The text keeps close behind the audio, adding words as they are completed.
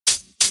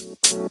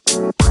What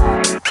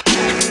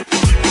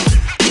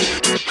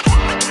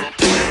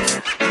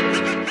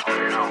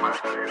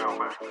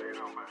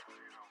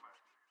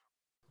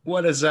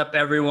is up,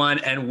 everyone,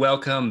 and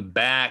welcome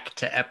back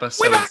to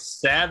episode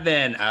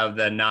 7 of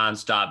the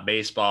Nonstop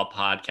Baseball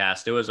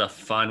Podcast. It was a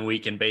fun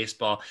week in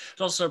baseball.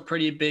 It's also a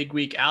pretty big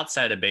week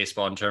outside of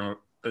baseball in terms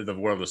of the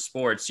world of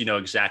sports. You know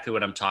exactly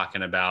what I'm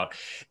talking about.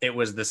 It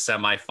was the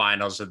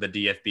semifinals of the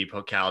DFB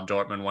Pokal.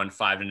 Dortmund won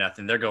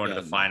 5-0. They're going to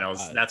the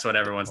finals. That's what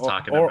everyone's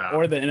talking about.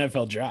 Or the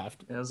NFL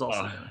draft. It was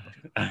also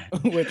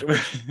which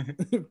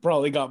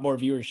probably got more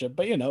viewership,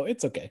 but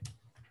it's okay.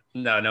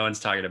 No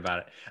one's talking about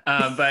it.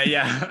 But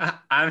yeah,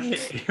 I'm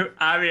here.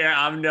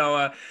 I'm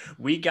Noah.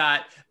 We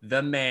got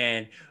the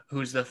man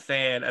who's the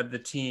fan of the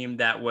team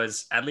that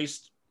was, at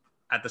least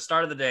at the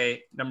start of the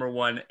day, number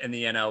 1 in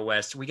the NL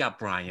West. We got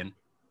Brian.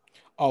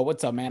 Oh,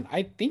 what's up, man?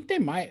 I think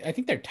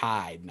they're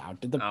tied now.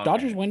 Did the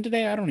Dodgers win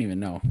today? I don't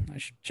even know. I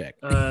should check.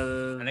 I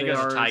think it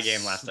was a tie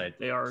game last night.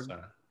 They are.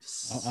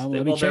 So.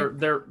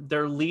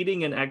 They're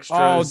leading in extras.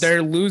 Oh,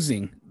 they're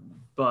losing.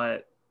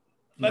 But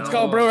let's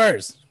go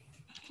Brewers.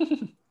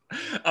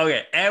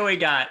 Okay, and we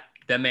got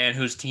the man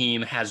whose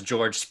team has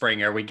George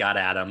Springer. We got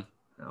Adam.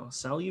 Oh,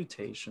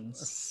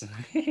 salutations.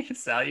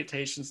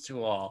 Salutations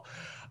to all.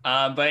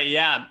 But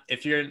yeah,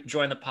 if you're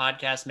enjoying the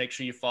podcast, make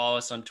sure you follow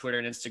us on Twitter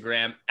and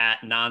Instagram at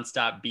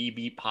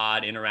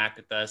NonstopBBPod. Interact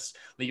with us.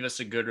 Leave us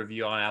a good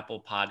review on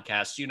Apple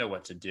Podcasts. You know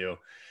what to do.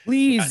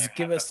 Please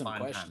give us some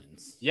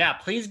questions. Yeah,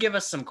 please give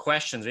us some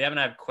questions. We haven't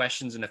had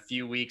questions in a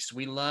few weeks.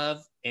 We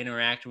love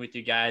interacting with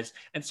you guys.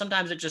 And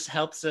sometimes it just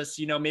helps us,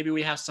 maybe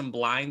we have some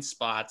blind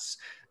spots.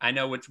 I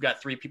know we've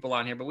got 3 people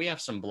on here, but we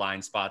have some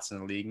blind spots in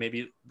the league.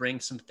 Maybe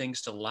bring some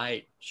things to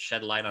light,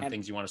 shed light on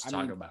things you want us to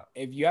talk about.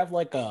 If you have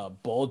like a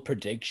bold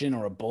prediction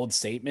or a bold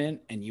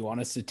statement and you want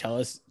us to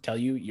tell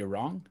you you're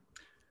wrong,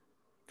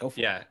 go for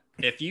it. Yeah.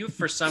 If you,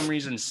 for some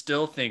reason,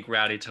 still think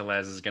Rowdy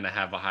Tellez is going to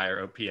have a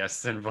higher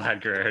OPS than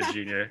Vlad Guerrero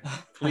Jr.,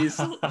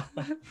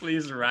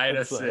 please write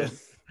us in.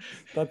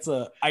 That's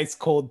a ice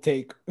cold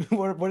take.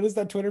 What is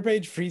that Twitter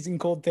page? Freezing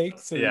cold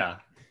takes? Yeah.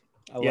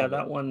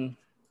 That one.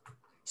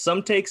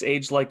 Some takes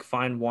aged like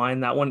fine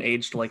wine. That one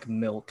aged like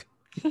milk.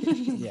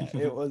 Yeah,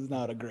 it was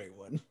not a great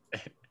one.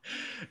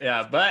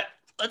 Yeah, but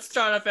let's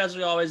start off as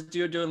we always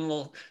do, doing a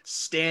little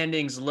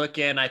standings look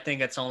in. I think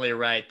it's only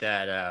right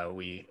that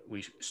we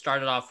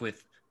started off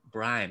with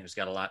Brian, who's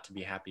got a lot to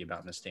be happy about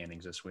in the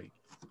standings this week.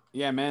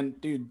 Yeah, man,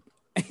 dude.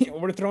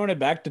 We're throwing it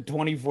back to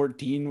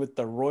 2014 with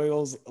the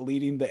Royals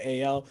leading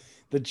the AL,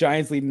 the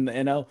Giants leading the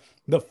NL.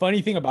 The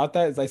funny thing about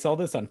that is I saw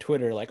this on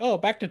Twitter, like,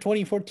 back to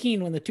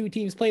 2014 when the 2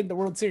 teams played in the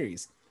World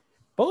Series.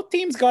 Both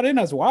teams got in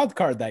as wild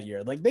card that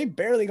year. Like, they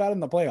barely got in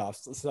the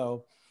playoffs.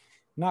 So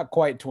not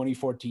quite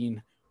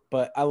 2014,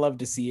 but I love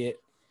to see it.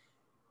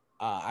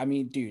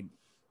 Dude,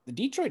 the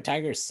Detroit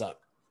Tigers suck.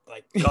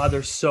 Like, God,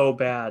 they're so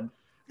bad.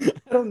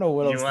 I don't know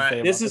what else to say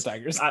about the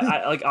Tigers.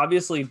 I like,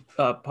 obviously,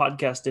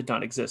 podcast did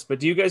not exist, but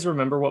do you guys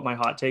remember what my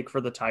hot take for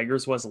the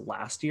Tigers was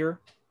last year?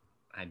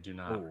 I do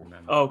not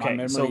remember.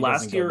 Okay, so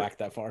last year, back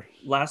that far.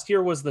 Last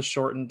year was the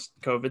shortened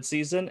COVID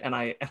season, and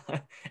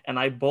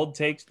I bold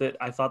taked that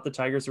I thought the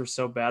Tigers were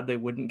so bad they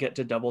wouldn't get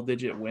to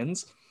double-digit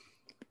wins.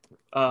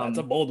 That's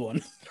a bold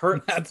one.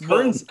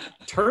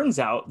 Turns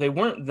out they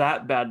weren't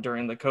that bad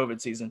during the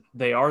COVID season.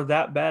 They are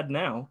that bad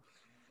now.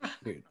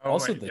 Dude,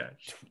 also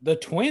the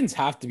Twins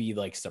have to be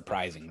like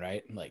surprising,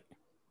 right? Like,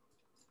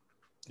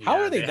 how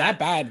are they that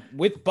bad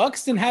with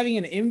Buxton having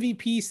an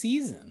MVP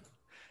season?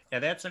 Yeah,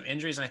 they had some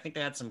injuries, and I think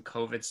they had some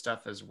COVID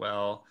stuff as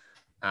well.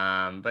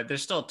 But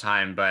there's still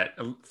time. But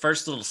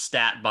first little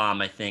stat bomb,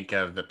 I think,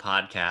 of the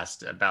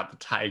podcast about the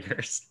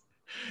Tigers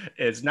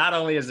is not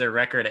only is their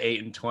record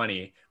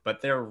 8-20,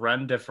 but their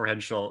run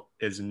differential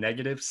is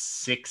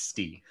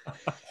 -60.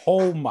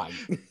 Oh my,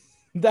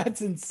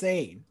 that's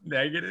insane.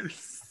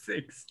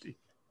 -60.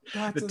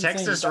 The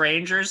Texas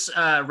Rangers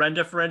run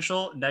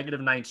differential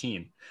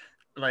 -19.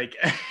 Like,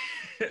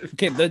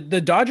 okay,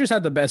 the Dodgers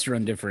have the best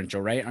run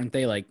differential, right? Aren't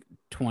they like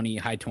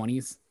high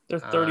 20s? They're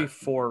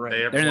 34 right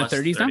now. They're in the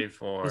 30s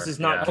now? This is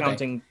not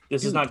counting. Okay.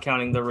 This is not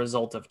counting the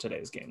result of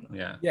today's game.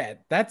 Though. Yeah,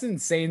 that's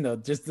insane though.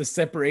 Just the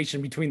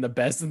separation between the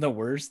best and the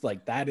worst,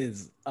 like that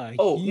is a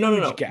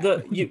huge gap.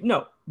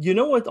 You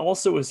know what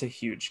also is a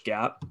huge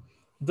gap?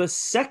 The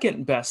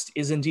second best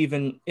isn't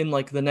even in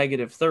like the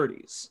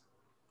 -30s.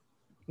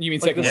 You mean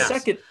like second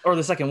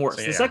the second worst?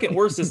 So, yeah. The second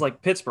worst is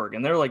like Pittsburgh,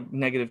 and they're like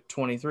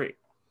 -23.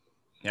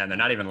 Yeah, and they're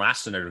not even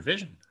last in their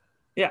division.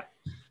 Yeah.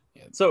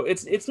 So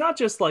it's not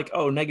just like,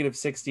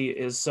 -60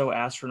 is so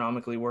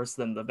astronomically worse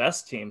than the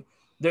best team.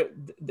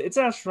 It's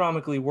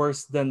astronomically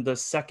worse than the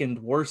second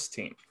worst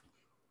team.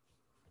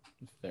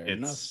 Fair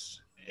enough.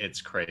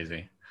 It's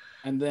crazy.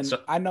 And then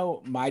I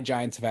know my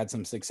Giants have had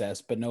some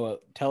success, but Noah,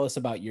 tell us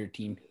about your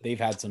team. They've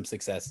had some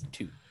success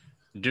too.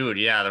 Dude,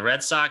 yeah, the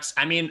Red Sox,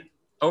 I mean,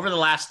 over the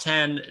last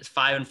 10,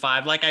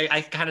 5-5, like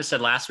I kind of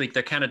said last week,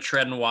 they're kind of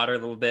treading water a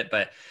little bit,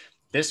 but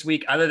this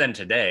week, other than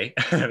today,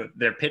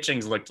 their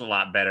pitching's looked a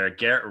lot better.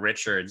 Garrett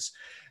Richards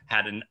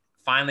had a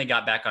finally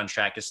got back on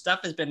track. His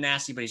stuff has been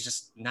nasty, but he's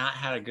just not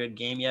had a good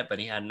game yet. But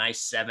he had a nice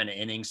 7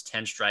 innings,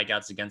 10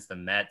 strikeouts against the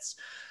Mets.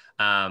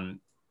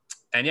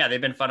 And yeah,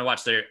 they've been fun to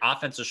watch. Their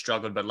offense has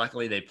struggled, but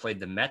luckily they played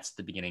the Mets at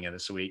the beginning of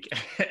this week,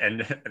 and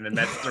the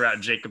Mets threw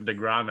out Jacob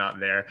deGrom out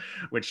there,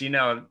 which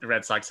the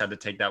Red Sox had to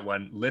take that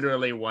one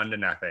literally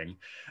 1-0.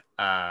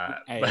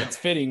 It's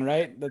fitting,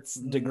 right? That's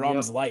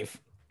deGrom's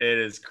life. It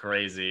is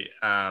crazy.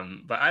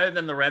 But other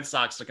than the Red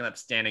Sox, looking at the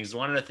standings,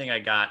 one other thing I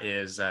got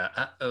is,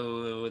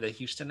 the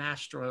Houston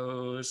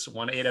Astros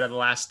won 8 out of the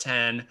last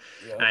 10.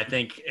 Yep. And I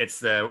think it's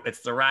the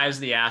rise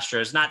of the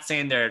Astros. Not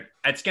saying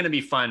it's going to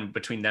be fun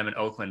between them and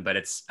Oakland, but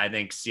I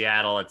think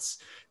Seattle,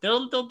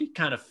 they'll be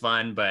kind of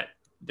fun, but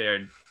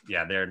they're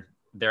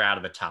out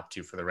of the top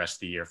 2 for the rest of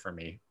the year for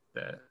me.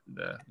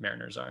 The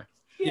Mariners are.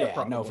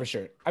 Yeah, no, for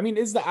sure. I mean,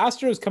 is the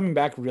Astros coming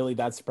back really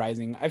that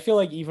surprising? I feel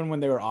like even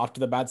when they were off to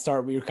the bad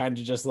start, we were kind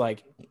of just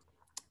like,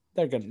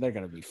 they're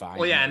gonna be fine.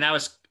 Well, yeah, and that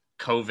was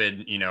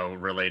COVID,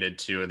 related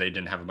to. They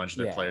didn't have a bunch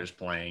of their players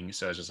playing,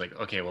 so it's just like,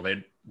 okay, well,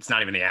 it's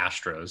not even the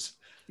Astros.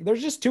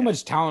 There's just too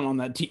much talent on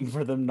that team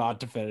for them not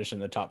to finish in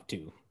the top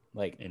 2.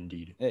 Like,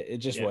 indeed,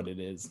 it's just what it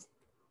is.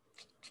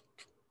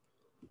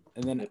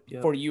 And then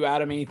for you,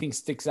 Adam, anything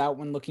sticks out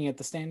when looking at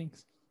the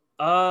standings?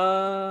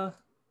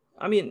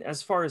 I mean,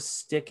 as far as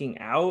sticking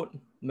out,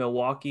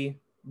 Milwaukee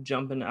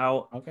jumping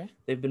out. Okay.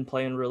 They've been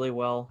playing really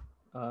well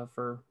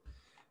for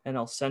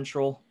NL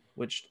Central,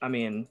 which, I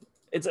mean,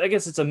 I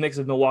guess it's a mix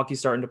of Milwaukee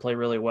starting to play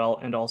really well,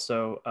 and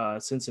also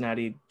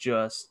Cincinnati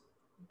just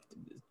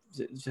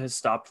has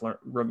stopped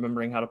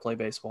remembering how to play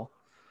baseball.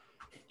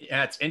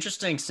 Yeah, it's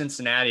interesting.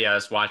 Cincinnati, I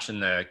was watching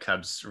the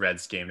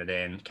Cubs-Reds game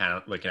today and kind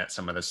of looking at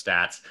some of the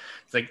stats.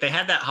 It's like they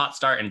had that hot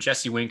start, and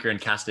Jesse Winker and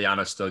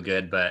Castellanos still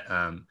good, but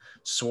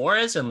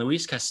Suarez and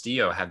Luis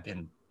Castillo have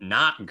been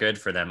not good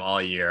for them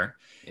all year.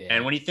 Yeah.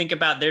 And when you think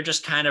about, they're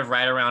just kind of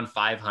right around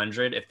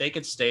 500. If they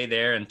could stay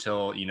there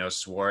until,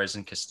 Suarez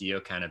and Castillo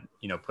kind of,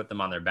 put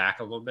them on their back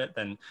a little bit,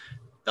 then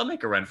they'll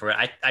make a run for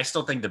it. I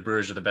still think the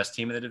Brewers are the best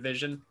team in the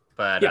division,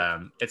 but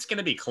it's going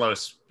to be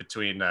close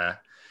between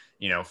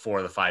 4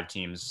 of the 5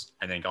 teams,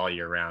 I think, all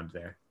year round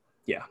there.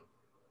 Yeah.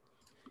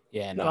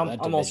 Yeah. No,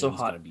 I'm also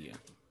hot.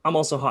 I'm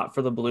also hot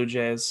for the Blue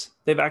Jays.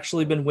 They've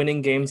actually been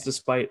winning games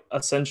despite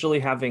essentially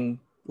having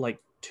like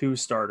 2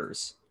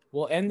 starters.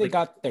 Well, and they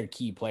got their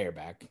key player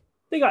back.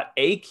 They got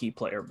a key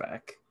player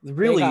back.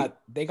 Really,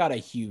 he's a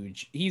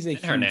huge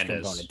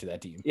component to that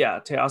team. Yeah,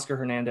 Teoscar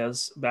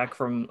Hernandez back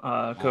from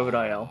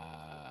COVID IL.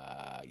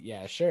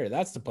 Yeah, sure.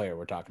 That's the player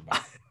we're talking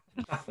about.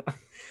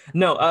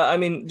 No, I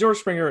mean, George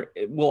Springer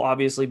will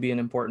obviously be an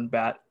important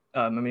bat.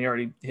 I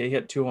mean, he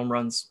hit 2 home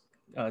runs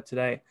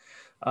today.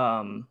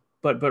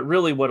 But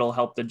really what'll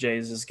help the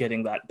Jays is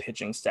getting that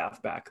pitching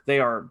staff back. They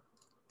are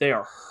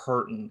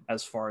hurting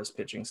as far as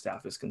pitching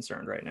staff is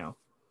concerned right now.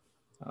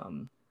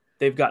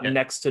 They've got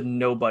next to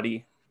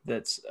nobody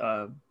that's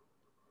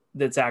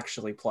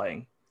actually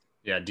playing.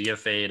 Yeah,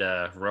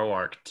 DFA'd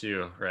Roark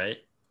too, right?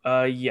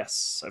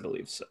 Yes, I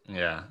believe so.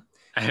 Yeah.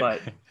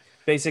 But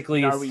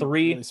basically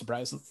three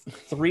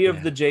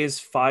of the Jays'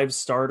 5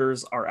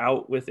 starters are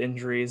out with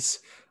injuries.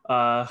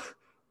 A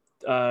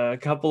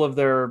couple of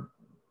their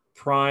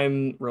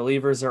prime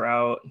relievers are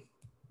out.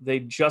 They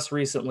just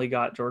recently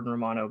got Jordan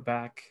Romano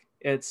back.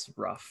 It's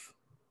rough,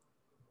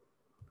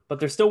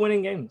 but they're still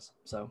winning games.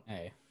 So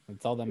hey,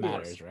 that's all that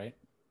matters, right?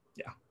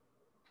 Yeah.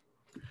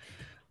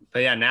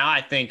 But yeah, now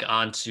I think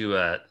on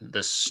to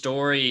the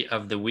story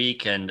of the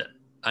week, and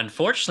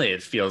unfortunately,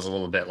 it feels a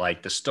little bit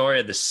like the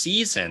story of the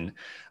season.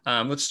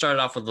 Let's start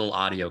off with a little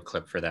audio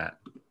clip for that.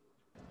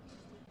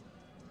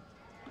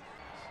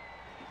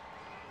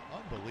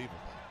 Unbelievable.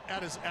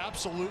 That is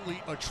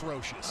absolutely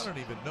atrocious. I don't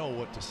even know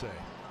what to say.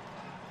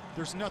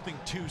 There's nothing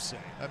to say.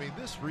 I mean,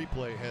 this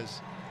replay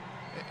has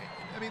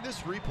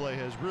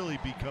really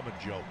become a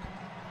joke.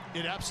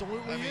 It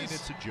absolutely is. I mean,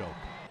 it's a joke.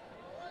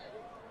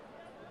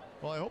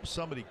 Well, I hope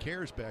somebody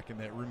cares back in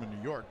that room in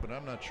New York, but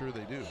I'm not sure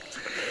they do.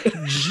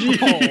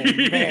 Oh,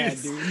 man,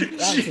 dude.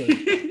 That's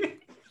a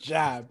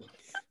jab.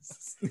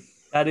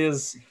 That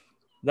is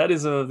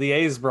the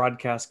A's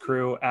broadcast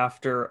crew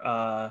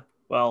after,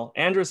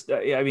 Andrus,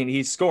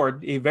 he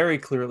scored. He very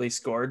clearly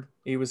scored.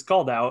 He was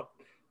called out,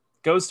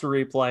 goes to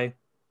replay.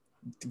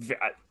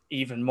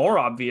 Even more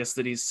obvious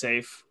that he's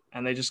safe.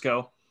 And they just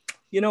go,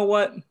 you know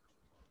what?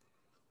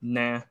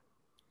 Nah,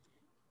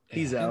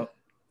 he's out.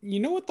 You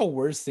know what the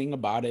worst thing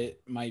about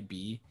it might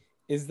be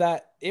is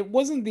that it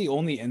wasn't the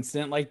only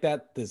incident like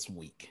that this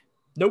week.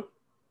 Nope.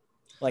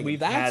 Like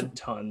we've had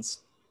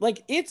tons.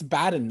 Like it's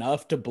bad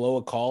enough to blow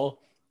a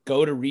call,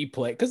 go to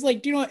replay. Because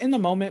like, in the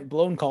moment,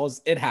 blown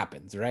calls, it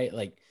happens, right?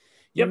 Like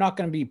you're not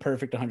going to be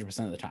perfect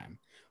 100% of the time.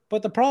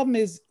 But the problem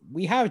is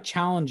we have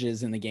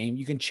challenges in the game.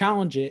 You can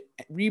challenge it,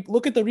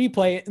 look at the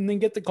replay, and then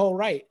get the call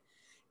right.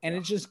 And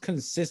it's just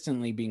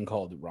consistently being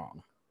called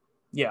wrong.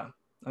 Yeah.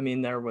 I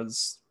mean,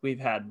 we've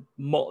had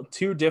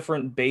 2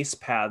 different base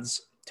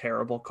paths,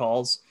 terrible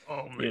calls.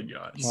 Oh my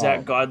God.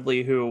 Zach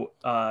Godley, who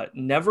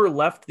never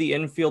left the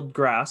infield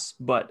grass,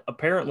 but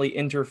apparently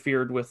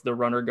interfered with the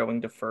runner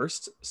going to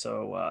first.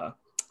 So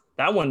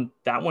That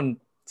one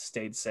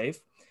stayed safe.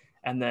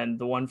 And then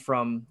the one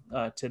from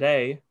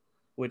today,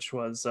 which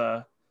was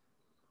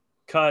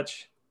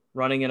Kutch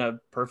running in a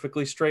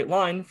perfectly straight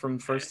line from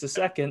first to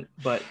second,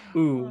 but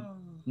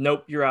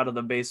nope, you're out of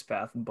the base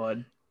path,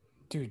 bud.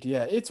 Dude,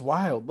 yeah, it's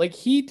wild. Like,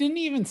 he didn't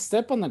even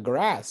step on the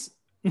grass.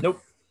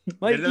 Nope.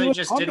 Like, literally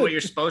just did what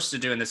you're supposed to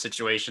do in this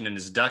situation and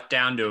is ducked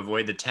down to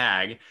avoid the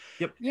tag.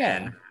 Yep.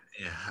 Yeah.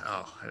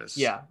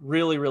 Yeah,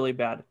 really, really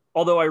bad.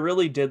 Although I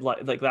really did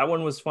like that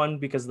one was fun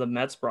because the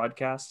Mets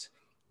broadcast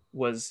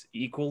was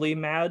equally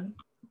mad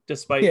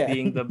despite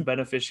being the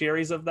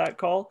beneficiaries of that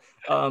call.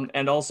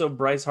 And also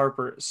Bryce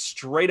Harper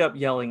straight up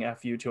yelling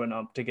F you to an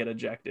ump to get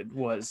ejected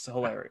was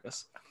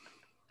hilarious.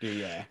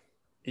 Yeah.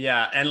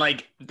 Yeah. And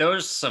like there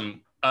was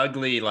some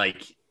ugly,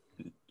 like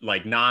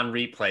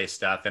non-replay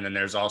stuff. And then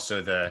there's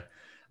also the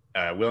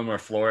Wilmer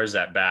Flores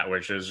at bat,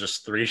 which was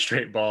just 3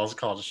 straight balls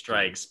called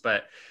strikes.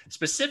 But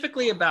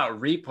specifically about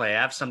replay,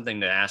 I have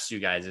something to ask you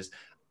guys is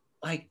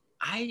like,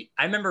 I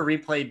remember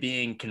replay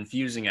being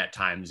confusing at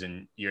times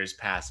in years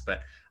past,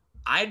 but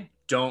I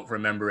don't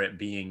remember it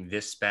being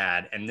this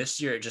bad. And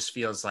this year, it just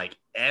feels like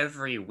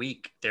every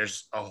week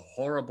there's a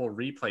horrible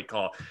replay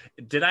call.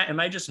 Am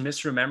I just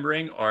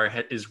misremembering, or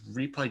is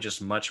replay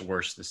just much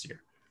worse this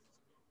year?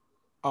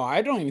 Oh,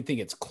 I don't even think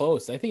it's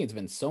close. I think it's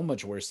been so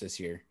much worse this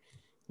year.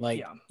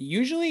 Like,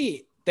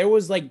 usually there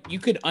was like, you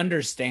could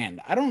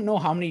understand. I don't know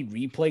how many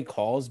replay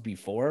calls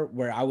before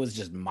where I was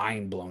just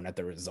mind blown at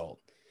the result.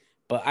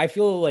 But I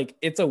feel like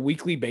it's a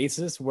weekly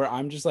basis where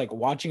I'm just like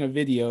watching a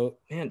video,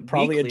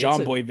 probably weekly, a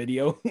John Boy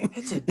video.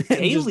 It's a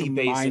daily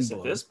basis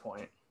at this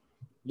point.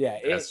 Yeah,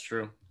 that's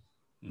true.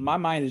 My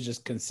mind is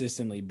just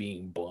consistently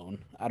being blown.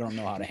 I don't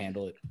know how to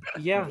handle it.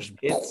 Yeah,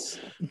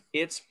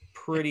 it's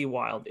pretty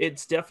wild.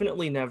 It's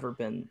definitely never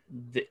been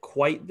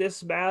quite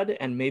this bad,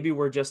 and maybe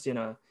we're just in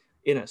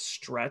a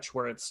stretch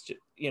where it's,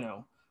 you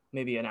know,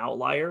 maybe an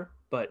outlier,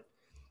 but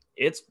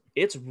it's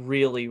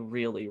really,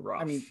 really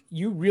rough. I mean,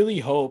 you really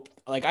hope,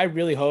 like, I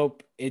really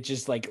hope it's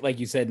just like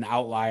you said, an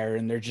outlier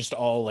and they're just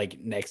all like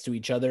next to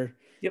each other.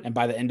 Yep. And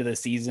by the end of the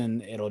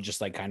season, it'll just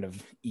like kind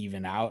of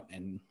even out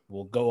and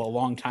we'll go a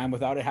long time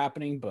without it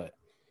happening. But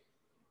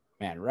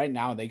man, right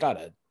now they got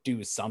to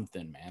do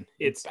something, man.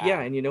 It's bad. Yeah.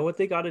 And you know what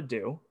they got to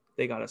do?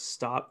 They got to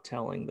stop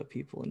telling the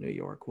people in New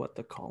York what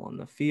the call on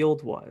the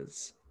field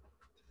was.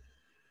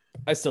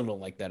 I still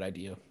don't like that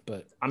idea,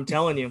 but I'm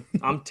telling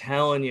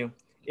you,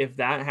 if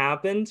that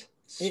happened,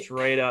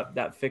 straight up,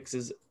 that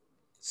fixes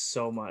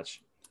so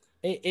much.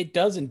 It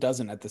does and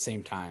doesn't at the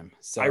same time.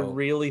 So I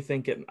really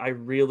think it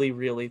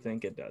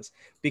does,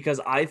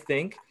 because I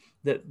think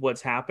that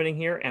what's happening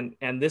here,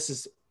 and this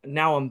is,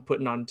 now I'm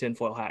putting on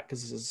tinfoil hat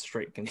because this is a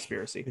straight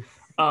conspiracy.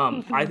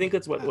 I think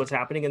that's what's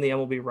happening in the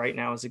MLB right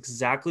now is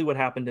exactly what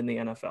happened in the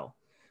NFL,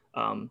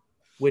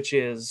 which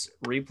is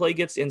replay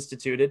gets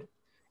instituted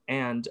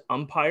and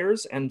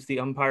umpires and the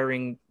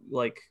umpiring,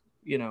 like,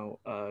 you know,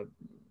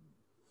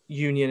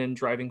 union and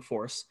driving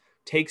force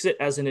takes it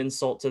as an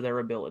insult to their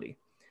ability,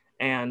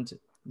 and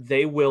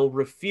they will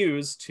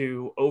refuse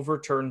to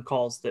overturn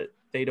calls that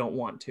they don't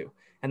want to.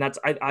 And that's,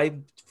 I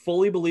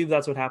fully believe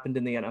that's what happened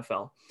in the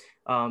NFL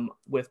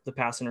with the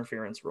pass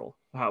interference rule,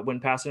 when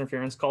pass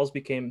interference calls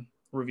became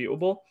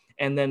reviewable,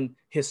 and then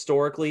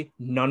historically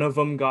none of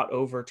them got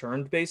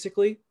overturned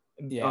basically.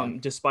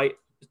 Despite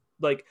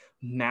like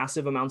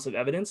massive amounts of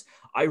evidence.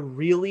 I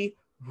really,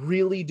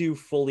 really do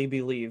fully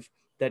believe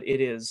that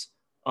it is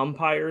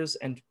umpires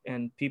and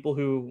people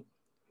who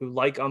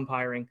like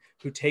umpiring,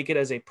 who take it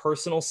as a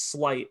personal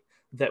slight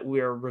that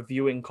we're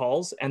reviewing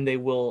calls, and they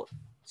will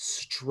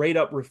straight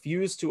up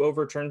refuse to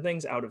overturn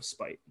things out of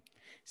spite.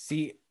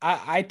 See,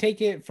 I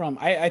take it from,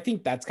 I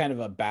think that's kind of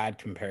a bad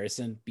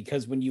comparison,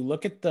 because when you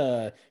look at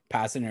the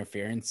pass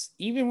interference,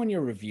 even when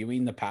you're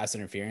reviewing the pass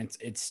interference,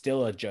 it's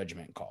still a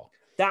judgment call.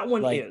 That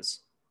one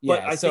is.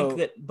 But I think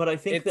that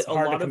a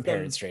lot of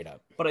them straight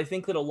up. But I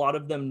think that a lot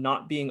of them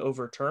not being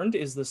overturned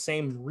is the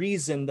same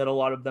reason that a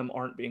lot of them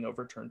aren't being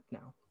overturned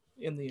now.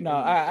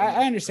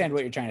 I understand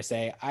what you're trying to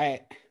say.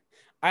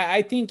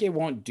 I think it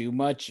won't do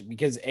much,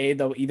 because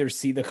they'll either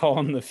see the call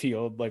on the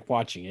field, like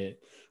watching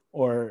it,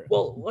 or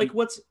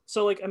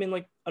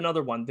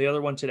another one, the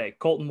other one today,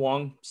 Colton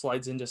Wong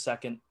slides into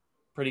second,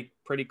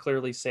 pretty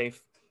clearly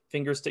safe.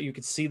 Fingers you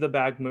could see the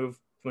bag move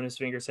when his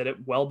fingers hit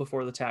it well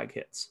before the tag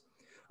hits.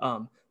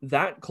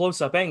 That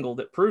close-up angle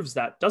that proves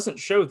that doesn't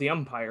show the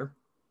umpire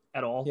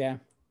at all. Yeah.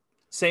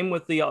 Same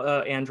with the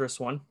Andrus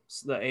one,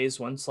 the A's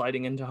one,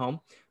 sliding into home.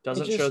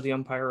 Doesn't show the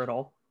umpire at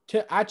all.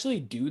 To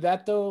actually do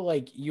that, though,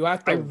 like, you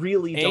have to... I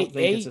really don't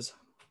think it's as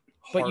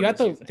hard. But you have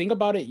to think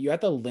about it. You have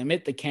to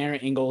limit the camera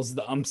angles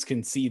the umps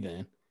can see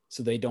then,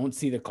 so they don't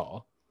see the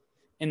call.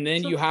 And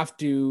then you have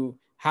to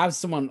have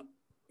someone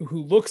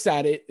who looks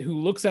at it, who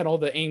looks at all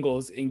the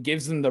angles and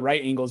gives them the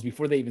right angles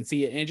before they even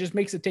see it. And it just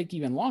makes it take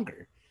even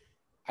longer.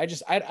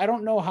 I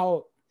don't know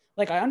how,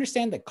 like, I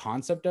understand the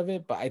concept of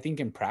it, but I think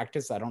in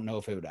practice, I don't know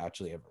if it would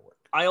actually ever work.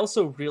 I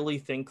also really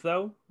think,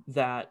 though,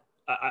 that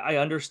I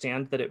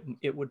understand that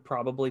it would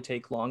probably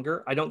take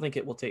longer. I don't think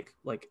it will take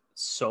like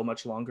so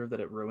much longer that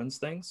it ruins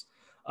things.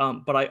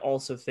 But I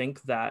also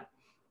think that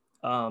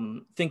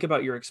think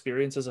about your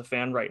experience as a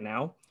fan right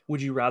now.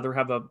 Would you rather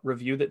have a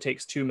review that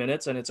takes 2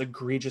 minutes and it's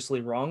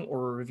egregiously wrong,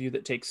 or a review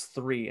that takes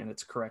 3 and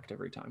it's correct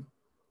every time?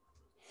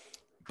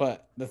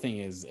 But the thing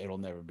is, it'll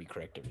never be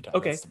correct every time.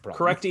 Okay,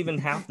 correct even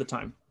half the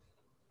time.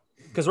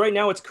 Because right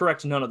now it's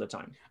correct none of the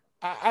time.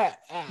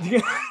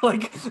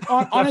 Like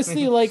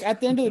honestly, like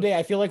at the end of the day,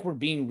 I feel like we're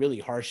being really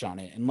harsh on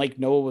it. And like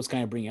Noah was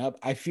kind of bringing up,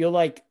 I feel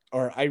like,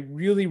 or I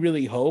really,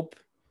 really hope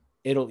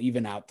it'll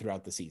even out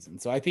throughout the season.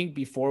 So I think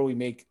before we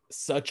make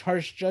such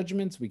harsh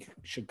judgments, we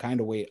should kind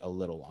of wait a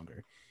little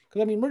longer.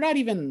 Because I mean, we're not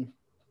even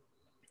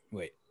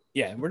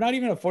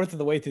a fourth of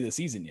the way through the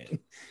season yet.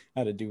 I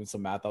had to do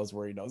some math. I was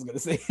worried I was going to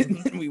say it,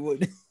 and we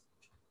would.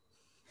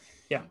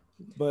 Yeah,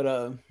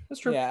 but that's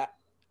true. Yeah,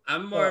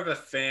 I'm more of a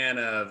fan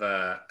of.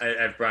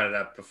 I've brought it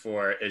up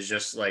before. Is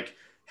just like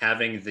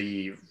having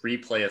the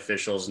replay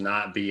officials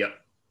not be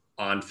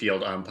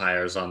on-field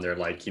umpires on their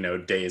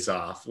days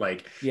off.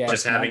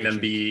 Just having them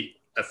be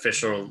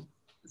official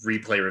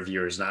replay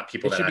reviewers, not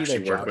people that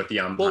actually work with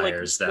the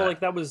umpires.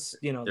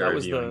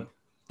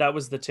 That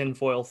was the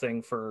tinfoil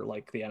thing for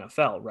like the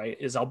NFL, right?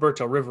 Is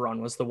Alberto Riveron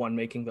was the one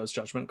making those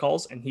judgment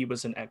calls, and he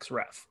was an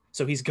ex-ref,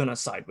 so he's gonna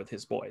side with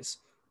his boys.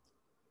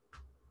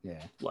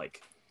 Yeah,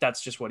 like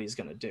that's just what he's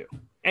gonna do,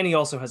 and he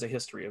also has a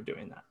history of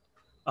doing that.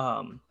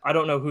 I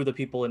don't know who the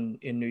people in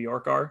New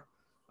York are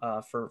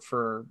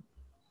for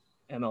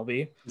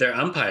MLB. They're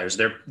umpires.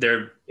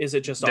 They're Is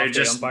it just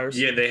off-day umpires?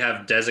 Yeah, they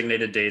have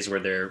designated days where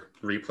they're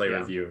replay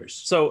reviewers.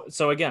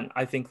 So again,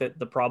 I think that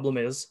the problem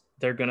is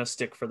they're gonna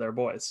stick for their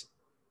boys.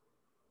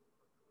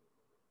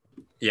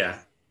 Yeah,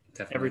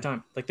 definitely. Every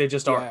time. Like they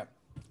just are.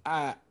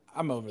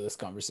 I'm over this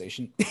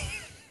conversation.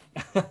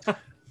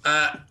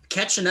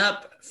 Catching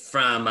up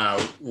from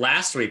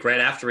last week, right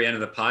after we ended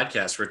the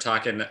podcast, we're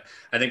talking,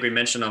 I think we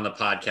mentioned on the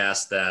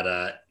podcast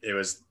that it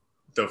was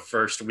the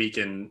first week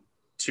in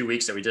 2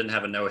 weeks that we didn't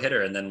have a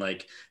no-hitter. And then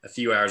like a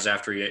few hours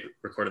after we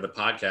recorded the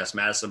podcast,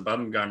 Madison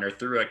Bumgarner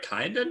threw a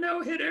kind of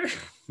no-hitter.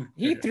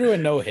 He threw a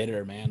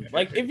no-hitter, man.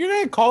 Like if you're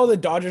going to call the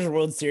Dodgers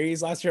World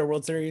Series last year a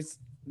World Series,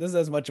 this is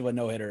as much of a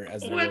no-hitter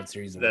as the World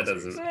Series.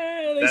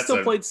 They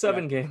still played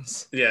 7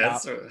 games. Yeah,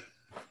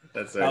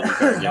 that's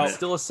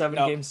still a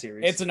 7-game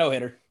series. It's a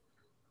no-hitter.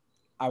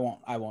 I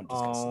won't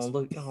discuss this.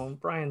 Look,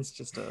 Brian's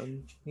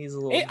he's a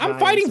little. Hey, I'm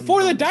fighting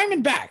for the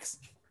Diamondbacks.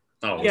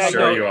 Oh, yeah,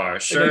 sure you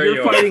are. Sure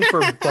you're fighting for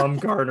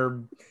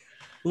Bumgarner.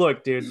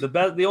 Look, dude,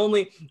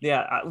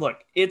 look,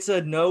 it's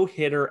a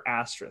no-hitter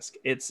asterisk.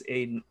 It's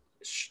a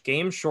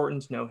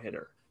game-shortened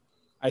no-hitter.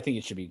 I think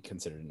it should be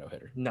considered a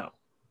no-hitter. No.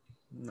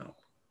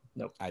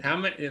 Nope. How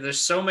many?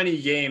 There's so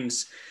many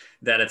games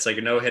that it's like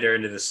a no-hitter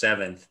into the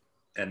 7th,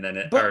 and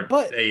then but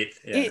 8th.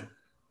 Yeah.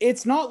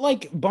 It's not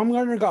like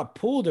Bumgarner got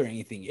pulled or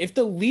anything. If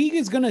the league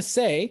is gonna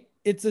say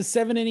it's a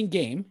 7-inning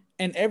game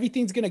and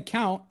everything's gonna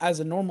count as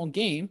a normal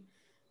game,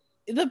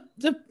 the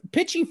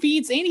pitching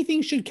feeds,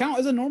 anything should count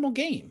as a normal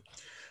game.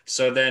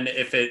 So then,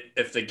 if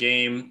the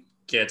game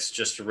gets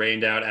just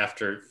rained out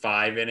after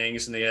 5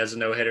 innings and he has a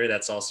no-hitter,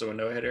 that's also a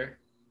no-hitter.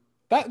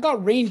 That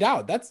got rained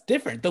out. That's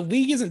different. The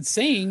league isn't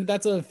saying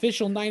that's an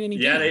official 9-inning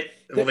game.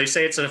 They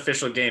say it's an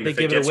official game. They if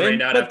it gets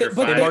rained out after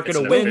 5, it's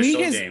an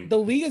official game. The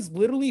league has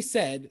literally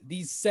said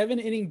these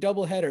 7-inning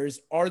doubleheaders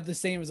are the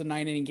same as a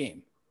 9-inning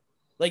game.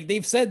 Like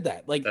they've said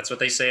that. Like that's what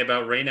they say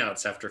about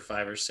rainouts after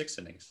 5 or 6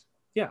 innings.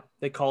 Yeah,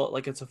 they call it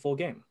like it's a full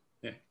game.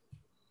 Yeah.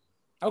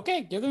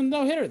 Okay, give them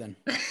no hitter then.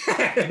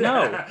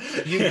 No,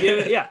 you give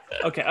it. Yeah.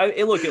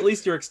 Okay. Look, at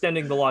least you're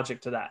extending the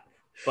logic to that.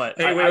 But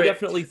hey, I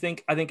definitely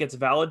think it's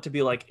valid to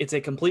be like, it's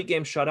a complete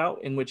game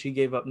shutout in which he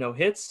gave up no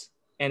hits.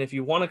 And if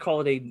you want to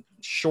call it a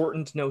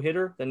shortened no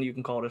hitter, then you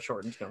can call it a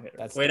shortened no hitter.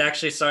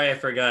 Actually, sorry, I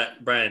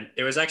forgot, Brian.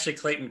 It was actually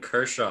Clayton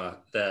Kershaw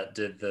that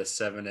did the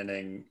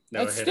 7-inning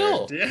no hitter.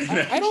 Still,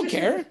 I don't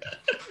care.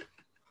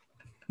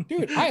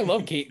 Dude, I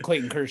love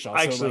Clayton Kershaw.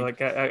 Actually,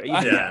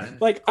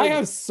 I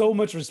have so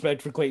much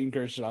respect for Clayton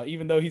Kershaw,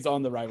 even though he's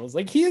on the rivals.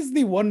 Like he is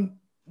the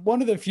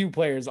one of the few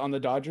players on the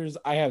Dodgers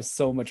I have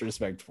so much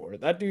respect for.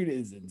 That dude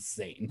is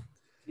insane.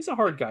 He's a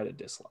hard guy to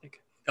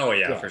dislike. Oh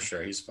yeah, for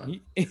sure. He's fun.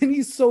 And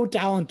he's so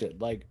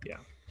talented. Like, yeah.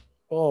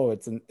 Oh,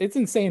 it's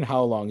insane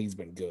how long he's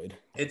been good.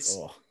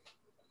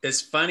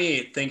 It's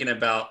funny thinking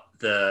about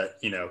the,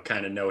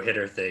 kind of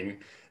no-hitter thing.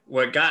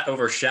 What got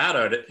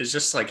overshadowed is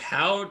just like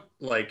how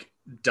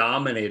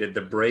dominated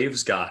the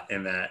Braves got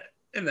in that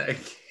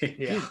game.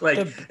 Yeah.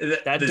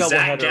 The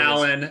Zach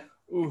Gallen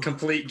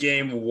complete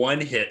game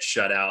 1-hit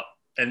shutout.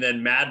 And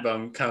then Mad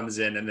Bum comes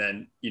in, and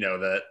then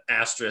the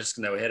asterisk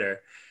no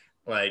hitter,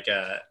 they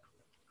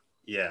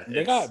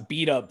got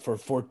beat up for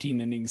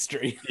 14 innings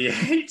straight. Yeah,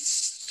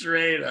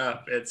 straight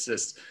up. It's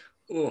just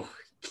you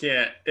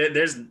can't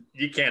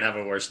have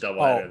a worse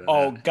doubleheader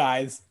than that.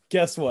 Guys,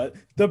 guess what?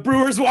 The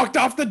Brewers walked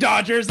off the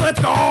Dodgers.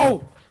 Let's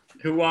go.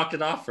 Who walked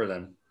it off for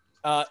them?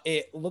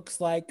 It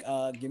looks like.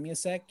 Give me a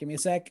sec.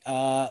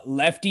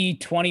 Lefty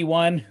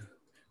 21.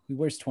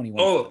 Where's 21?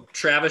 Oh,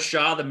 Travis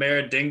Shaw, the mayor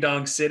of Ding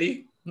Dong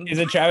City. Is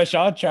it Travis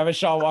Shaw? Travis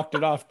Shaw walked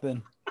it off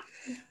then.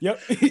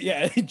 Yep.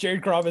 Yeah.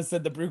 Jared Crawford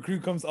said the Brew Crew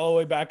comes all the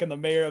way back, and the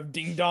mayor of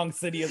Ding Dong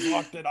City has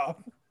locked it off.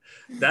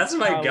 That's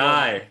my I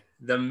guy,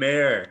 the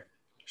mayor.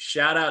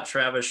 Shout out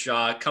Travis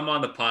Shaw. Come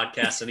on the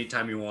podcast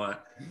anytime you want.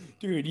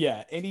 Dude,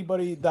 yeah.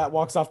 Anybody that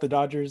walks off the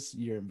Dodgers,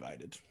 you're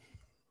invited.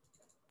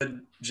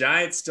 The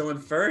Giants still in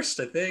first,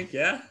 I think.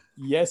 Yeah.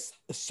 Yes,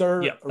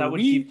 sir. Yeah, that would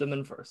keep them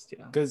in first.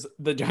 Yeah. Because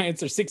the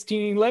Giants are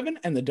 16-11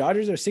 and the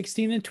Dodgers are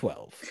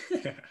 16-12.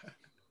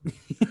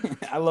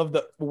 I love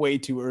the way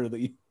too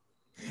early.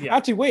 Yeah.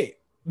 Actually, wait.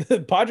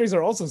 The Padres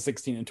are also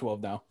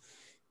 16-12 now.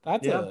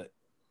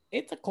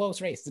 It's a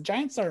close race. The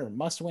Giants are a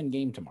must-win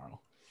game tomorrow.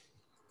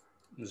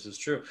 This is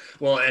true.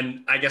 Well,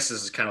 and I guess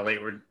this is kind of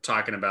late. We're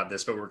talking about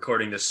this, but we're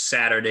recording this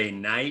Saturday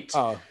night.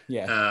 Oh,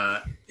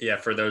 yeah. Yeah,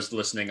 for those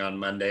listening on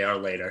Monday or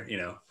later,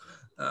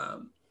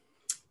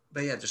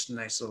 but yeah, just a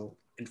nice little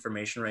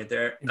information right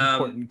there.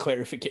 Important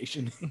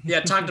clarification. Yeah,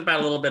 talked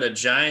about a little bit of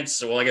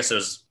Giants. Well, I guess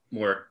there's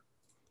more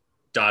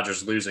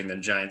Dodgers losing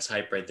than Giants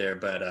hype right there.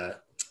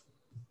 But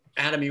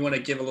Adam, you want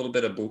to give a little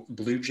bit of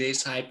Blue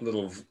Jays hype, a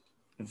little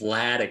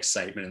Vlad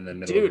excitement in the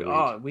middle of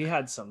the week? We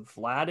had some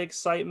Vlad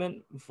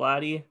excitement.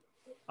 Vladdy,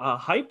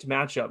 hyped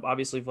matchup.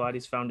 Obviously,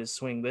 Vladdy's found his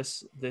swing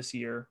this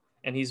year,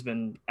 and he's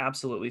been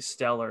absolutely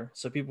stellar.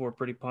 So people were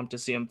pretty pumped to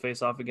see him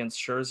face off against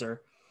Scherzer.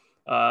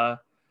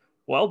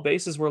 Well,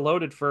 bases were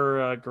loaded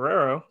for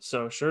Guerrero,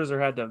 so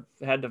Scherzer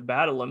had to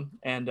battle him,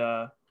 and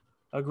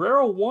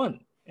Guerrero won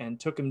and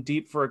took him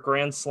deep for a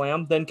grand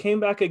slam, then came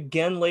back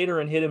again later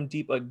and hit him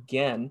deep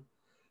again.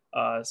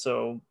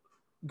 So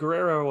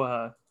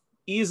Guerrero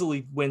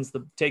easily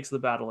takes the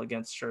battle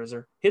against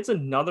Scherzer, hits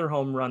another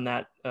home run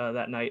that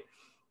night.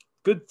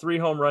 Good 3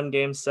 home run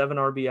games, 7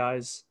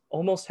 RBIs,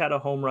 almost had a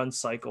home run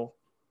cycle.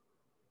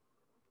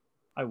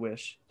 I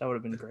wish that would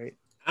have been great.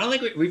 I don't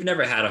think we've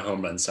never had a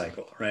home run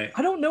cycle, right?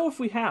 I don't know if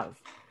we have.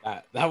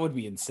 That would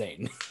be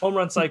insane. Home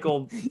run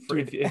cycle,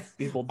 if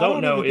people don't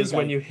know, is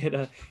when you hit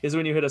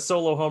a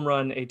solo home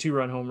run, a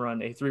 2-run home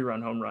run, a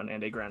 3-run home run,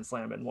 and a grand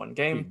slam in one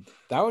game. Dude,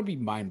 that would be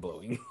mind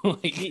blowing.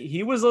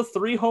 He was a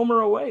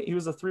 3-homer away. He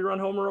was a 3-run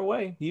homer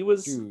away. He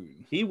was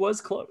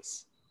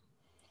close.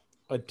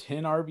 A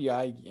 10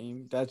 RBI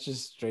game, that's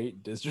just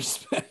straight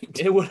disrespect.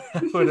 It would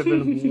have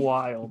been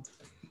wild.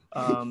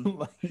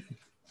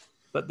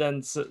 But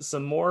then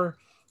some more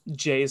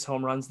Jays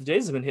home runs. The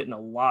Jays have been hitting a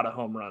lot of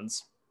home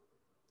runs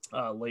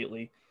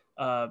lately.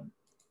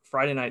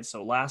 Friday night,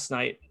 so last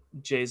night,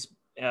 Jays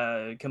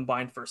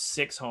combined for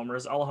 6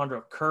 homers.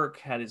 Alejandro Kirk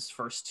had his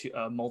first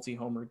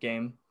multi-homer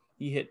game.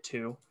 He hit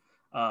 2,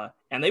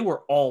 and they were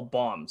all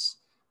bombs.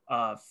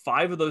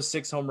 5 of those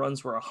 6 home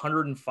runs were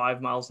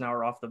 105 miles an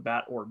hour off the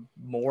bat or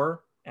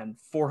more, and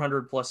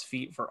 400 plus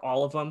feet for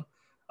all of them.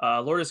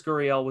 Lourdes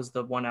Gurriel was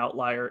the one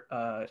outlier.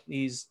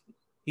 He's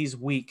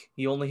weak.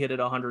 He only hit it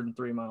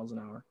 103 miles an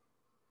hour.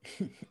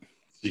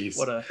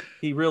 Jeez.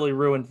 He really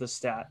ruined the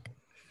stat.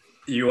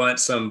 You want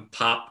some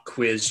pop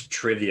quiz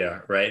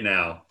trivia right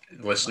now?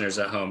 Listeners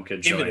at home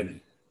could join.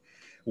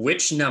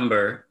 Which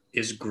number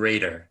is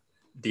greater?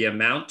 The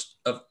amount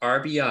of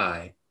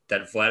RBI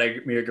that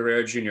Vladimir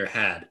Guerrero Jr.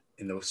 had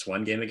in this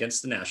one game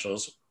against the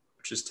Nationals,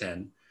 which is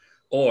 10,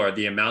 or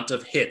the amount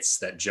of hits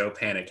that Joe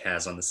Panic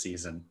has on the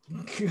season?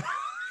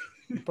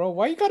 Bro,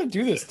 why you gotta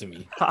do this to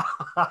me?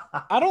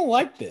 I don't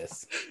like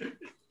this.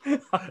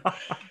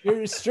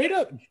 You're straight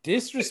up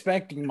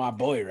disrespecting my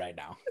boy right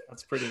now.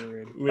 That's pretty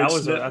rude.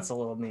 That's a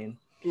little mean.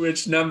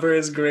 Which number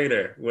is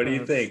greater? What do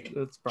you think?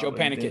 It's Joe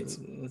Panic hits.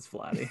 It's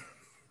Vladdy.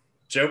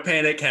 Joe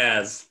Panic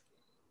has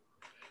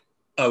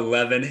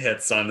 11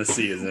 hits on the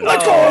season.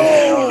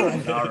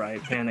 All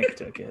right. Panic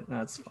took it.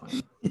 That's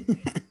fine.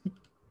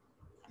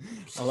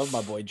 I love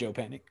my boy Joe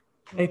Panic.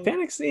 Hey,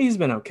 Panic's he's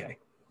been okay.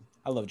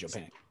 I love Joe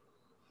Panic.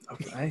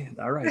 Okay,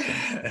 all right.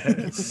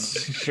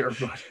 Sure,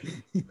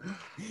 buddy.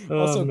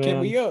 Also, can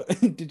we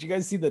did you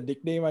guys see the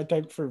nickname I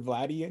typed for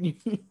Vladdy?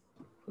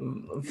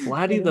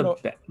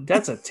 Vladdy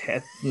that's a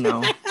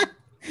no.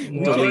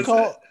 We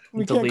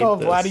can't call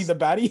Vladdy the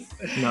Batty.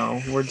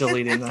 No, we're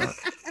deleting that.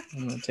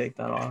 I'm gonna take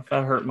that off.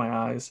 That hurt my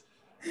eyes.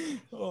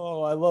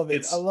 Oh, I love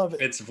it. I love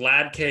it. It's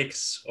Vlad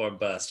cakes or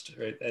bust,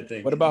 right? I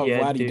think. What about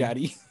Vladdy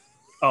Daddy?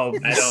 Oh,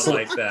 I don't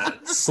like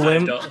that.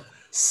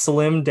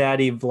 Slim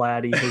Daddy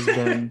Vladdy has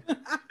been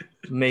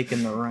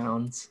making the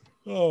rounds.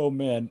 Oh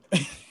man.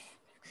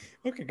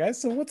 Okay,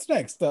 guys. So what's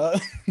next?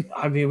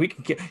 I mean, we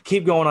can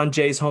keep going on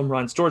Jay's home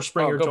runs. George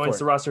Springer joins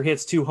the roster,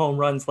 hits 2 home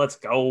runs. Let's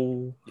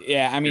go.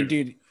 Yeah, I mean,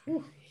 dude,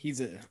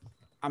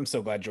 I'm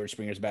so glad George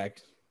Springer's back.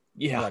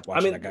 Yeah, I like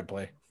watching that guy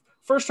play.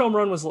 First home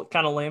run was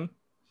kind of lame.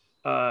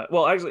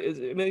 Well, actually,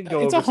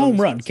 it's a home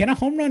run. Can a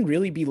home run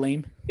really be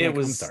lame?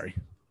 I'm sorry.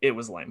 It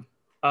was lame.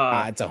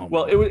 It's a home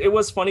run. It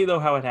was funny though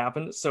how it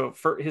happened. So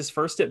for his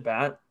first at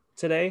bat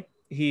today,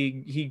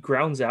 he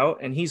grounds out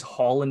and he's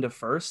hauling to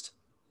first.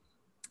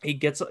 He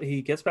gets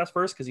past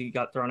first because he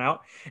got thrown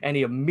out, and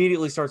he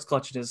immediately starts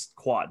clutching his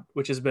quad,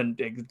 which has been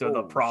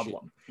the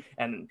problem. Shit.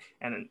 And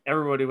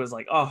everybody was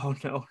like, "Oh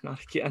no,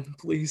 not again,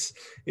 please,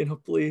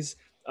 please."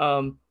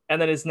 And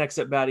then his next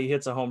at bat, he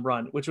hits a home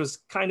run, which was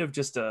kind of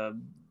just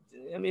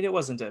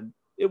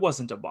it it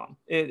wasn't a bomb.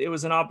 It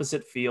was an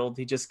opposite field.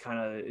 He just kind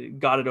of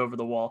got it over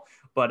the wall.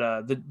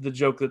 But the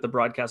joke that the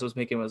broadcast was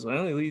making was,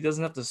 well, he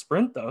doesn't have to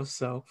sprint though,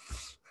 so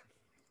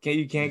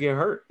you can't get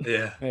hurt.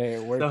 Yeah. Hey,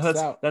 it works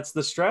out. That's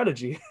the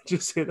strategy.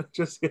 just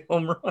hit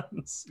home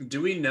runs.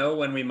 Do we know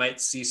when we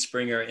might see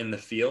Springer in the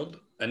field?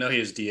 I know he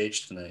was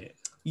DH tonight.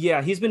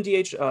 Yeah, he's been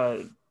DH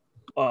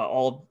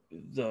all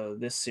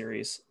this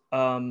series.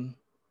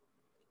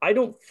 I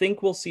don't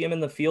think we'll see him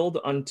in the field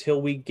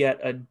until we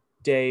get a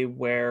day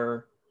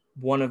where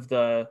one of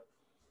the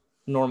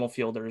normal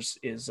fielders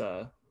is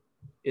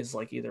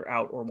like either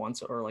out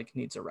or like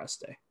needs a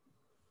rest day.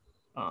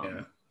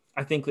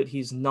 I think that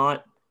he's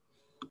not.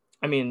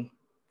 I mean,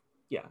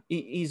 yeah,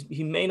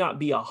 he may not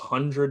be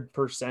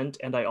 100%,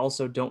 and I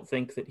also don't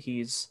think that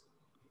he's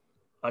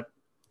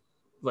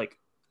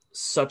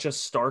such a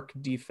stark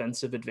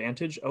defensive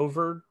advantage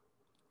over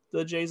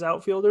the Jays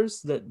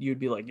outfielders that you'd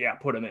be like, yeah,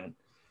 put him in.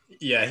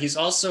 Yeah, he's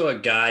also a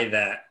guy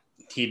that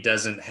he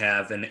doesn't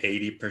have an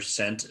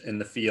 80% in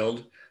the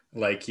field.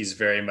 Like, he's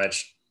very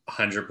much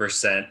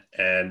 100%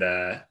 and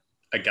a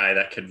guy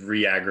that could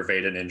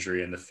re-aggravate an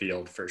injury in the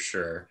field for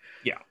sure.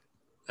 Yeah.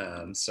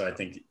 So I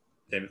think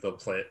they'll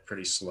play it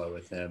pretty slow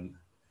with him.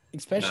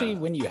 Especially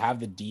when you have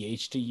the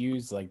DH to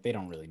use, like, they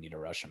don't really need to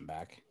rush him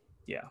back.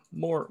 Yeah,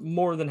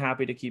 more than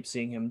happy to keep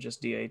seeing him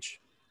just DH.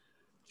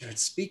 Dude,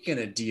 speaking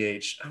of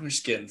DH, I'm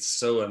just getting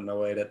so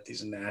annoyed at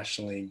these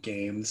National League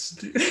games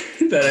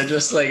that are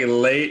just like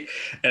late,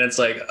 and it's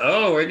like,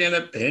 oh, we're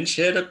gonna pinch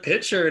hit a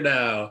pitcher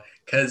now,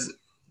 because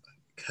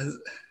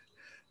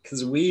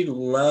we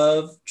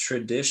love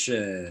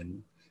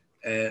tradition,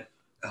 and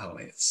oh,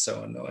 it's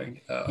so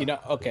annoying.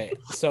 Okay,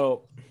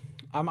 so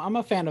I'm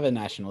a fan of a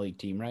National League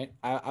team, right?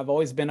 I've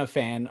always been a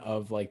fan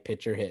of like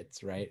pitcher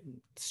hits, right?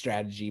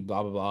 Strategy,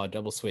 blah blah blah,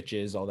 double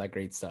switches, all that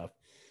great stuff.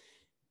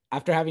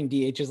 After having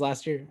DHs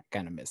last year, I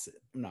kind of miss it.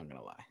 I'm not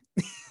gonna lie,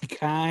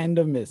 kind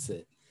of miss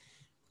it.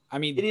 I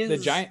mean, the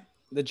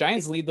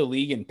Giants lead the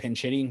league in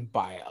pinch hitting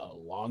by a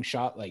long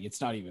shot. Like, it's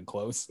not even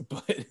close.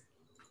 But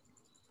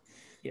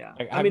yeah,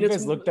 like, have you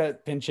guys looked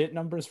at pinch hit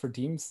numbers for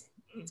teams?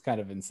 It's kind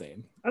of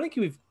insane. I think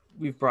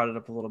we've brought it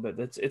up a little bit.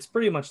 It's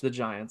pretty much the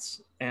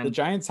Giants, and the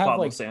Giants have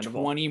Pablo like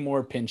Sandoval. 20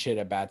 more pinch hit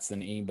at bats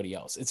than anybody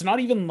else. It's not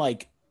even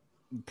like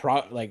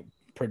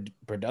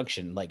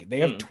production. Like, they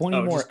have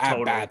 20 more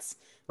at bats.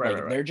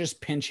 Right. They're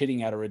just pinch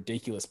hitting at a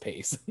ridiculous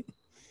pace.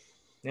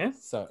 Yeah.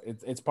 So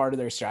it's part of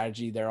their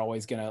strategy. They're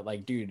always gonna,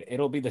 like, dude,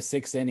 it'll be the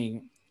 6th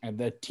inning and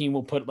the team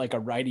will put like a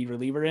righty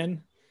reliever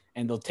in,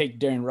 and they'll take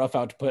Darren Ruff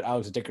out to put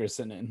Alex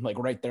Dickerson in, like,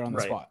 right there on the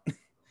spot.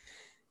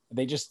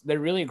 They're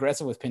really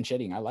aggressive with pinch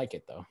hitting. I like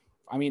it though.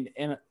 I mean,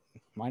 and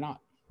why not?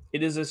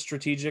 It is a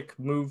strategic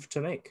move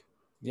to make.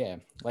 Yeah.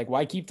 Like,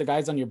 why keep the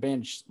guys on your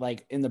bench?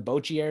 Like, in the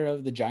Bochy era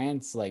of the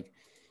Giants, like,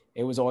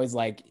 it was always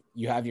like,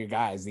 you have your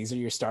guys, these are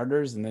your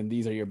starters, and then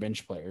these are your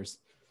bench players.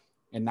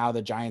 And now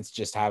the Giants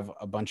just have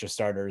a bunch of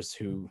starters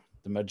who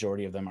the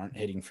majority of them aren't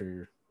hitting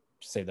to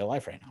save their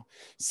life right now.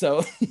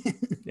 So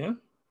yeah,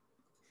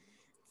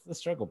 it's the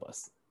struggle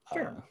bus.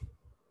 Sure.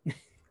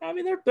 I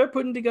mean, they're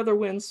putting together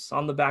wins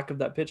on the back of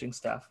that pitching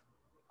staff.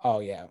 Oh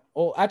yeah.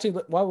 Well, actually,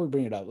 while we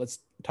bring it up, let's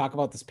talk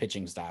about this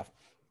pitching staff,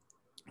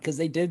 because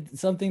they did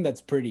something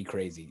that's pretty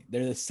crazy.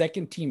 They're the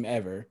 2nd team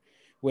ever,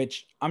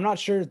 which I'm not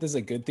sure if this is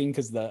a good thing,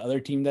 because the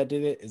other team that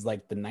did it is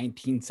like the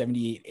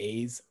 1978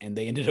 A's, and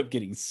they ended up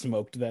getting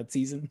smoked that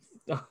season.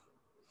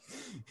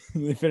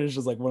 They finished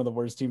as like one of the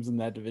worst teams in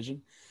that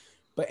division.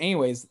 But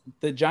anyways,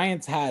 the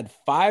Giants had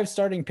 5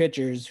 starting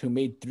pitchers who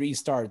made 3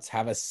 starts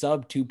have a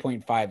sub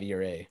 2.5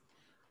 ERA,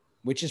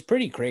 which is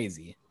pretty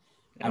crazy.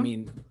 Yeah. I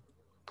mean,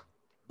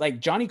 like,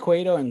 Johnny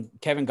Cueto and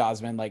Kevin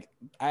Gausman, like,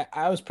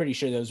 I was pretty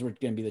sure those were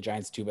going to be the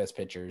Giants' 2 best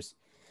pitchers.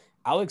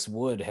 Alex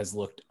Wood has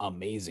looked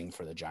amazing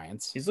for the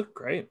Giants. He's looked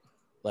great.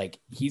 Like,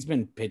 he's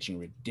been pitching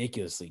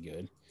ridiculously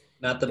good.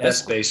 Not the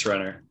best base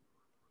runner.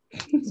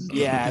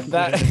 Yeah,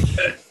 that.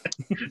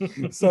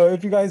 So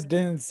if you guys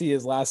didn't see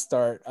his last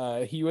start,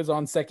 he was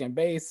on second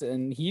base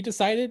and he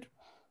decided,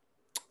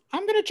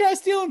 I'm gonna try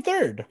stealing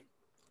third.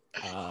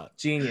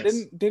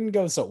 Genius. Didn't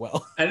go so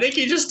well. I think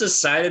he just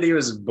decided he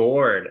was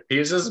bored. He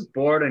was just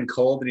bored and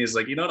cold, and he's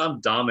like, you know what?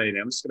 I'm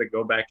dominating. I'm just gonna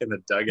go back in the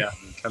dugout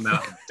and come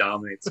out and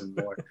dominate some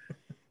more.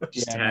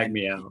 Just tag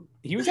me out.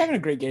 He was having a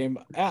great game.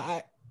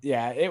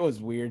 Yeah, it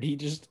was weird. He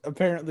just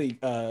apparently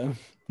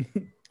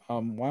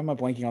why am I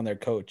blanking on their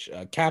coach?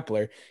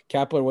 Kapler.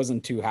 Kapler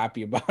wasn't too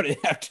happy about it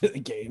after the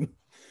game.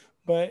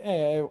 But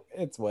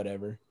it's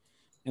whatever.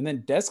 And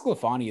then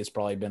Desclafani has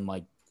probably been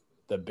like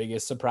the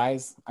biggest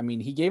surprise. I mean,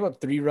 he gave up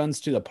 3 runs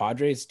to the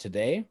Padres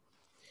today,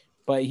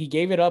 but he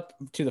gave it up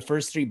to the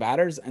first 3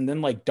 batters and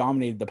then like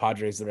dominated the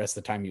Padres the rest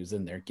of the time he was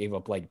in there. Gave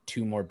up like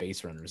 2 more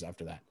base runners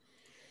after that.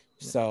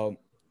 So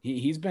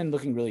he's been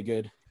looking really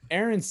good.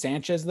 Aaron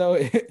Sanchez,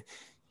 though,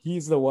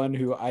 he's the one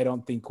who I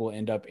don't think will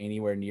end up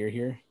anywhere near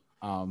here.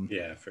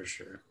 Yeah, for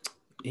sure.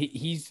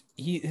 His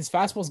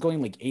fastball's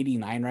going like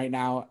 89 right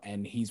now,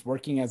 and he's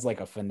working as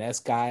like a finesse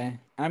guy.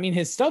 I mean,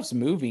 his stuff's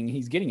moving.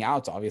 He's getting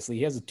outs, obviously.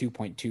 He has a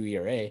 2.2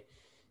 ERA.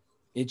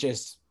 It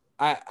just,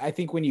 I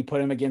think when you put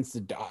him against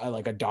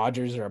like a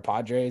Dodgers or a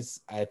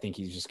Padres, I think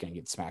he's just going to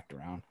get smacked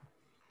around.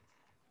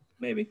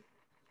 Maybe.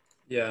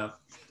 Yeah,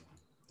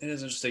 it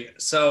is interesting.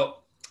 So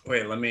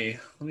wait, let me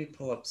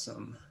pull up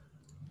some.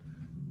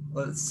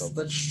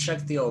 Let's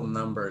check the old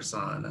numbers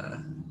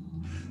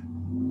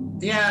on.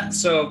 Yeah,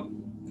 so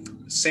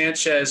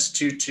Sanchez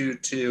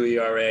 2.22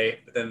 ERA,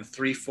 then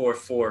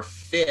 3.44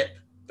 FIP,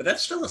 but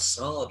that's still a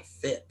solid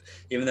FIP,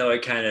 even though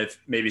it kind of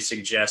maybe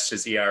suggests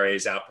his ERA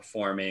is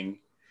outperforming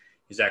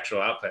his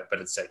actual output. But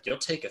it's like you'll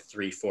take a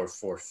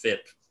 3.44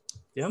 FIP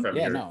from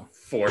your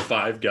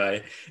 4.5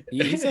 guy.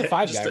 He's a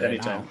 5 guy right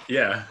anytime. Now.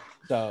 Yeah.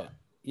 So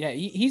yeah,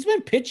 he's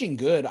been pitching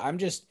good.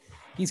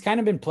 He's kind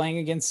of been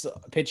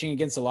pitching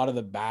against a lot of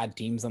the bad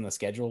teams on the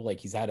schedule. Like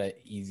he's had an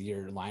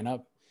easier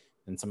lineup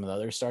than some of the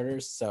other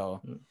starters.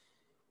 So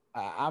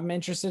I'm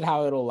interested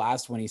how it'll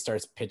last when he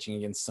starts pitching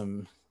against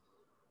some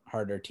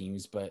harder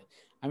teams. But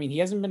I mean, he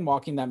hasn't been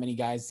walking that many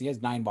guys. He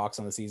has 9 walks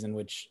on the season,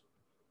 which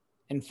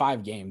in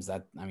 5 games,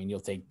 you'll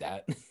take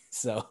that.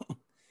 So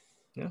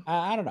yeah.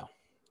 I don't know.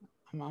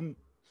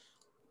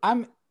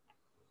 I'm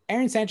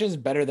Aaron Sanchez is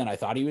better than I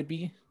thought he would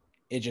be.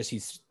 It just,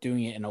 he's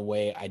doing it in a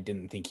way I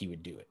didn't think he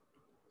would do it.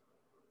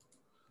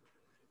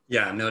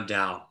 Yeah, no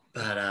doubt.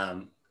 But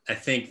I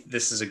think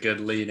this is a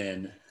good lead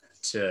in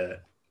to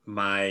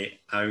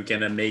I'm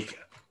gonna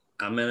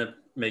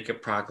make a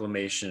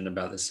proclamation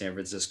about the San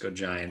Francisco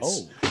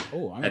Giants.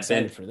 I'm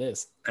excited for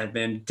this. I've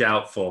been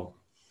doubtful.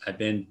 I've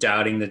been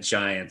doubting the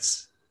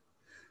Giants.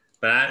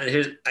 But are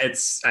you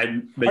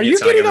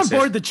getting on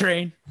board the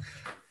train?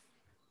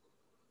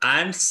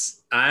 I'm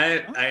saying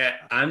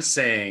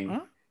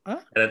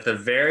that at the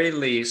very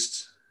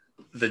least,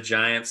 the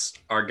Giants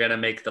are going to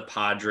make the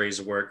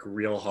Padres work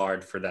real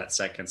hard for that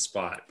second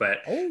spot. But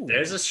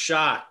there's a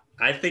shot.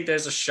 I think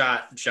there's a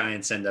shot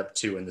Giants end up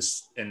 2 in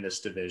this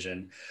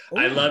division.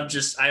 I love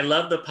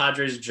the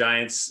Padres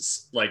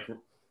Giants like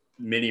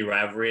mini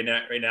rivalry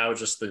right now.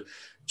 Just the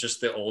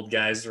old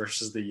guys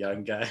versus the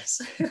young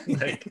guys.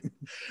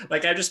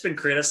 like I've just been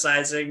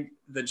criticizing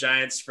the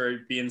Giants for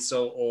being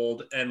so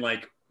old and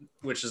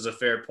which is a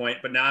fair point.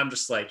 But now I'm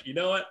just like, you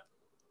know what?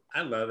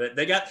 I love it.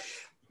 They got,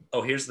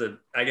 here's a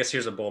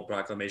bold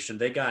proclamation.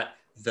 They got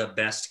the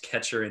best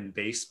catcher in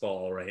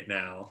baseball right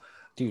now.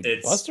 Dude,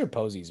 Buster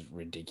Posey's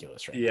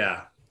ridiculous right now.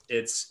 Yeah,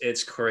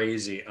 it's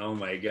crazy. Oh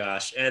my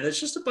gosh. And it's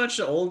just a bunch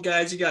of old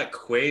guys. You got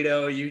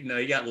Cueto, you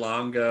got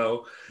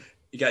Longo,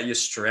 you got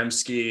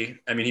Yastrzemski.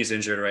 I mean, he's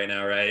injured right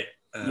now, right?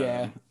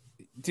 Yeah.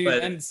 Dude,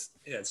 but it's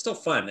still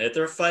fun.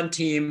 They're a fun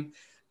team.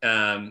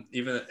 I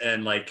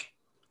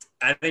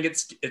think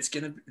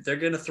they're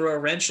gonna throw a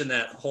wrench in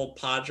that whole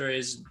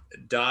Padres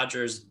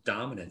Dodgers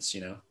dominance,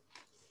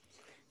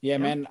 Yeah,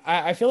 man.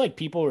 I feel like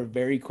people were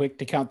very quick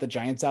to count the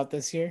Giants out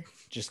this year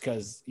just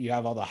because you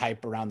have all the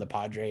hype around the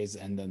Padres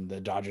and then the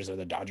Dodgers are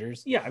the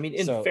Dodgers. Yeah, I mean,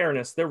 in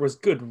fairness, there was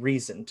good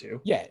reason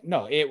to. Yeah,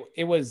 no,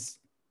 it was.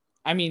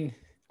 I mean,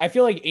 I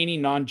feel like any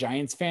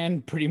non-Giants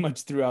fan pretty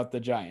much threw out the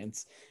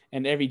Giants,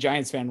 and every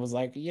Giants fan was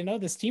like,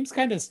 this team's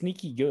kind of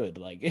sneaky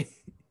good.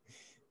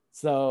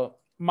 So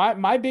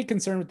my big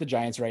concern with the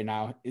Giants right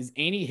now is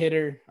any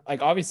hitter.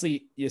 Like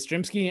obviously,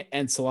 Yastrzemski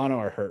and Solano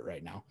are hurt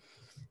right now.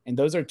 And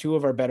those are 2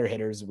 of our better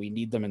hitters. We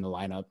need them in the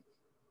lineup.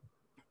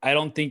 I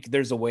don't think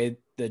there's a way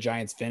the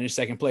Giants finish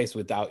second place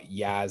without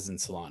Yaz and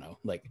Solano.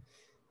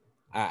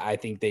 I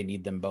think they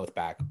need them both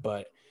back.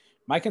 But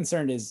my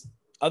concern is,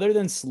 other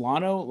than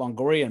Solano,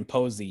 Longoria, and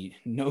Posey,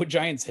 no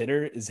Giants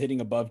hitter is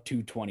hitting above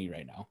 220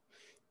 right now.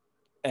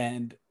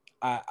 And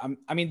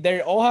I mean,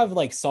 they all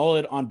have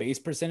solid on base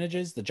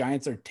percentages. The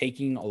Giants are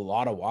taking a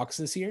lot of walks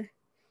this year.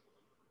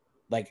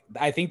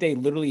 I think they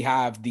literally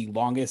have the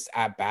longest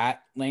at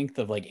bat length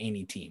of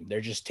any team.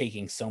 They're just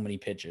taking so many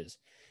pitches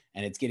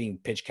and it's getting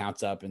pitch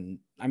counts up. And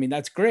I mean,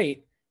 that's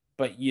great,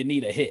 but you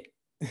need a hit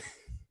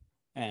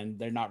and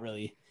they're not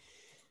really,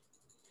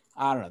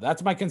 I don't know.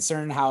 That's my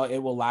concern, how it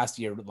will last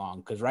year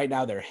long. Cause right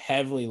now they're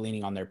heavily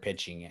leaning on their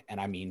pitching. And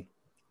I mean,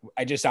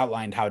 I just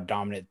outlined how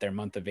dominant their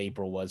month of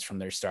April was from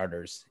their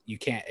starters. You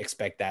can't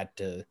expect that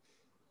to,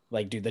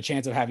 dude, the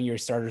chance of having your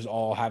starters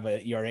all have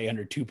a ERA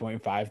under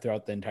 2.5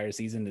 throughout the entire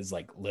season is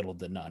little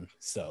to none.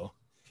 So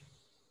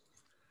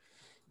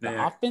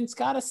the offense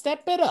got to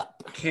step it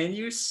up. Can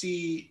you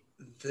see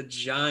the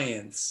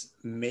Giants,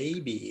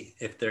 maybe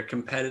if they're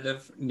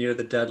competitive near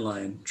the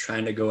deadline,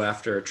 trying to go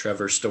after a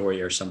Trevor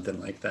Story or something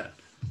like that?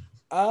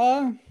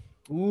 I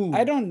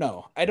don't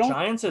know.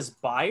 Giants as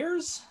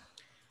buyers?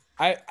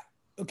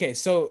 Okay.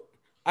 So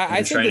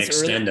I said trying this to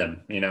extend earlier.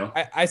 him,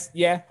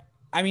 Yeah.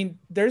 I mean,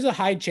 there's a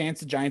high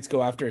chance the Giants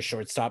go after a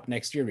shortstop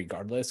next year,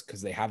 regardless,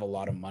 because they have a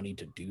lot of money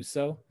to do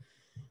so.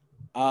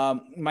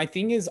 My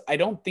thing is, I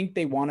don't think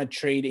they want to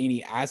trade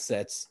any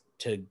assets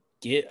to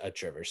get a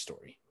Trevor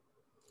Story.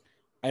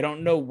 I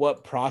don't know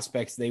what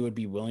prospects they would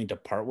be willing to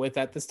part with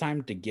at this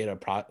time to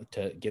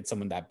get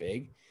someone that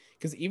big.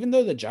 Because even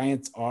though the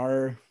Giants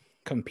are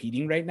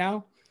competing right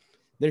now,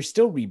 they're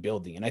still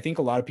rebuilding. And I think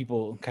a lot of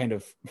people kind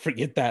of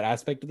forget that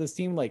aspect of this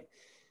team.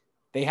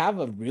 They have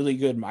a really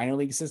good minor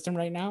league system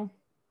right now.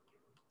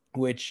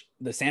 which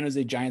the San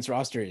Jose Giants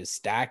roster is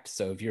stacked.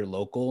 So if you're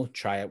local,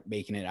 try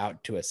making it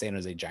out to a San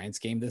Jose Giants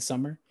game this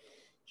summer.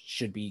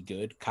 Should be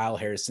good. Kyle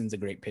Harrison's a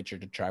great pitcher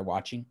to try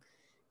watching.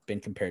 Been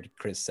compared to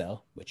Chris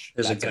Sale, which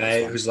There's a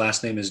guy whose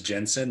last name is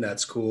Jensen.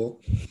 That's cool.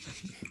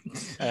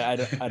 I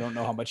don't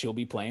know how much he'll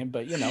be playing,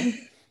 but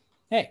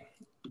hey,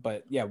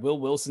 but yeah, Will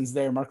Wilson's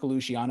there, Marco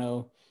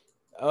Luciano,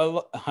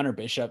 Hunter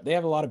Bishop. They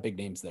have a lot of big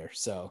names there.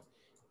 So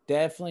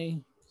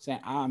definitely,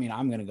 I'm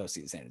going to go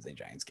see the San Jose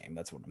Giants game.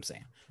 That's what I'm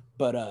saying.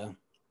 But,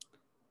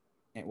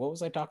 and what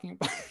was I talking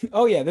about?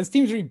 Oh yeah, this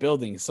team's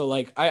rebuilding. So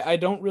like, I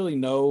don't really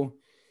know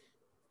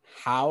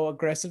how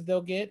aggressive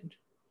they'll get,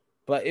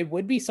 but it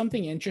would be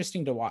something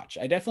interesting to watch.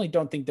 I definitely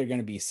don't think they're going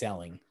to be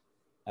selling.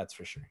 That's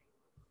for sure.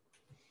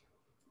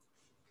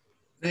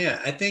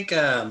 Yeah, I think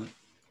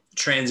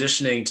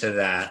transitioning to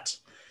that,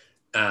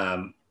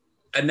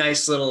 a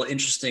nice little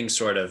interesting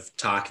sort of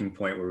talking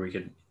point where we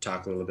could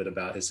talk a little bit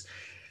about is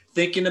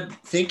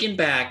thinking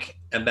back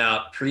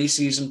about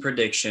preseason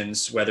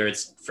predictions, whether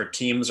it's for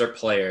teams or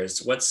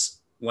players.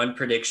 What's one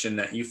prediction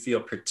that you feel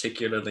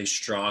particularly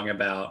strong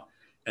about,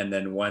 and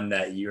then one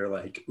that you're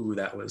like, ooh,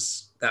 that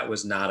was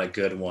not a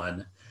good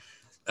one?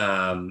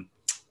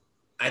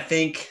 I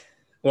think,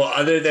 well,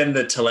 other than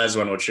the Tellez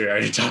one, which we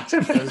already talked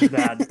about. That was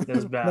bad. That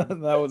was bad.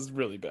 That was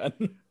really bad.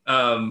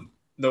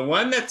 The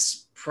one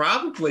that's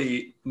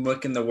probably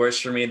looking the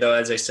worst for me, though,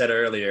 as I said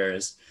earlier,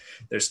 is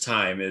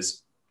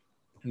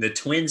the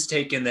Twins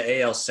taking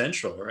the AL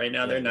Central. Right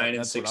now, they're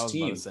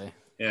 9-16.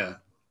 Yeah.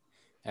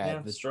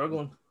 Yeah,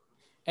 struggling.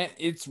 And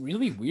it's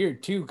really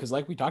weird too, because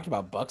like we talked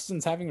about,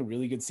 Buxton's having a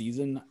really good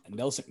season.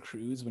 Nelson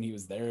Cruz, when he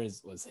was there,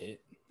 was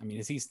hit. I mean,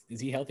 is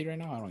he healthy right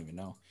now? I don't even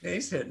know. Yeah,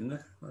 he's hitting.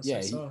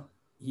 Yeah,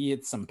 he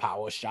hit some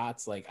power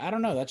shots. Like, I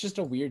don't know. That's just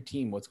a weird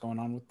team. What's going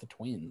on with the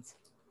Twins?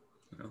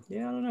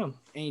 Yeah, I don't know.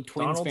 Any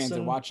Twins fans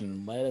are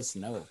watching, let us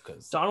know.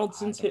 Because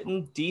Donaldson's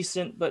hitting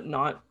decent, but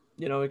not,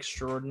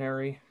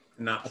 extraordinary.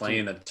 Not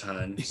playing a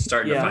ton. He's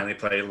starting to finally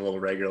play a little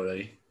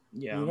regularly.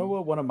 Yeah. You know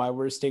what one of my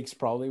worst takes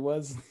probably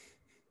was?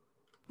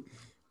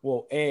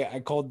 Well,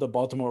 I called the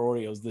Baltimore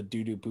Orioles the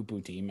doo-doo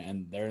poo-poo team,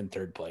 and they're in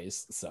third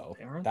place. So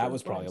that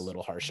was probably a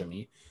little harsh of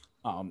me.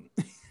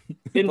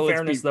 In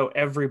fairness, though,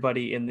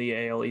 everybody in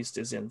the AL East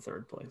is in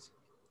third place.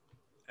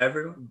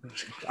 Everyone?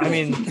 I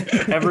mean,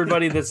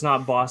 everybody that's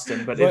not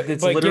Boston, but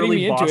it's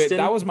literally Boston.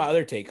 That was my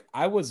other take.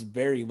 I was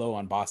very low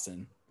on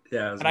Boston.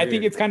 Yeah, and I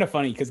think it's kind of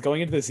funny because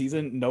going into the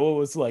season, Noah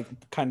was like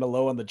kind of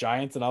low on the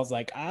Giants, and I was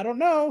like, I don't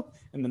know.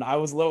 And then I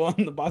was low on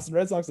the Boston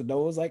Red Sox, and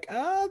Noah was like,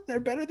 they're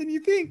better than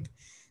you think.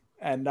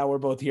 And now we're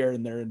both here,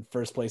 and they're in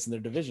first place in their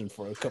division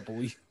for a couple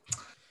weeks.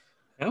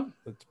 Yeah,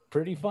 it's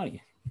pretty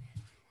funny.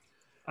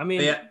 I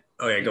mean, yeah.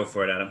 Oh yeah, go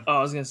for it, Adam. Oh,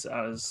 I was gonna say,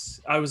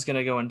 I was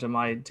gonna go into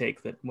my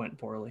take that went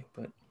poorly,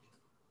 but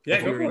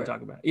yeah, we were gonna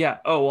talk about it. Yeah.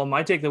 Oh well,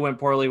 my take that went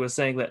poorly was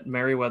saying that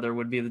Merriweather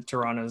would be the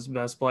Toronto's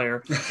best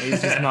player.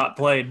 He's just not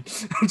played.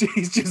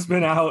 He's just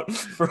been out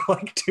for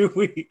like 2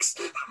 weeks.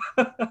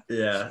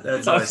 Yeah,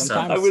 that's always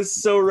tough. I was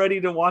so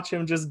ready to watch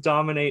him just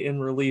dominate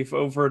in relief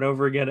over and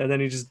over again, and then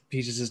he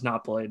just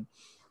not played.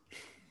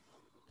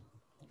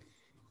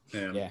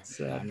 Yeah.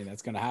 So, I mean,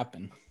 that's gonna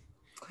happen.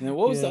 And then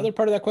what was the other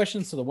part of that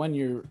question? So the one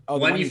you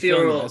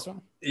feel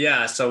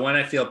yeah. So one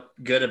I feel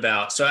good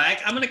about. So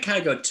I'm going to kind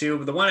of go two,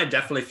 but the one I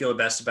definitely feel the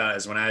best about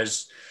is when I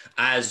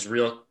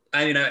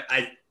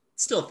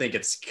still think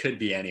it could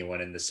be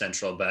anyone in the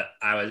Central, but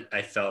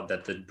I felt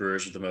that the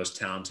Brewers were the most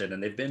talented,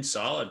 and they've been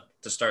solid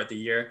to start the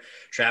year.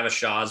 Travis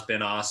Shaw's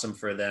been awesome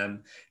for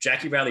them.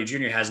 Jackie Bradley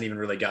Jr. hasn't even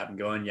really gotten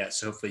going yet,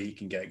 so hopefully he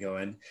can get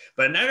going.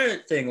 But another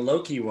thing,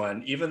 low-key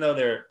one, even though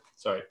they're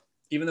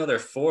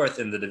fourth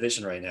in the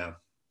division right now,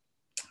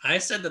 I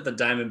said that the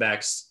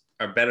Diamondbacks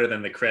are better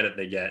than the credit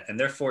they get, and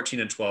they're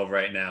 14-12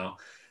 right now.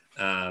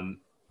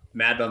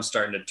 Mad Bum's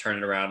starting to turn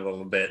it around a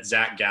little bit.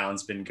 Zach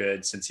Gallen's been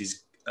good since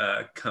he's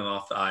come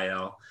off the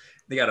IL.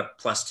 They got a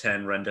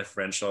 +10 run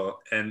differential,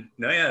 and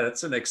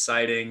that's an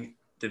exciting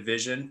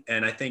division.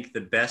 And I think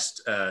the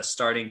best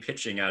starting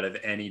pitching out of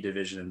any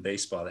division in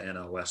baseball, the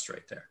NL West,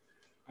 right there.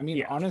 I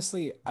mean,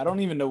 honestly, I don't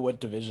even know what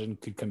division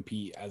could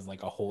compete as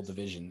like a whole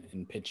division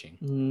in pitching.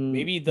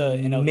 Maybe the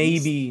NL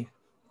maybe. East.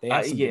 They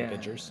have some good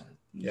pitchers.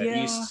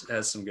 Yeah, East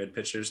has some good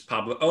pitchers.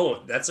 Pablo.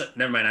 Oh,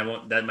 never mind. I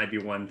won't. That might be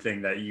one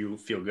thing that you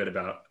feel good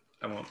about.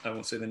 I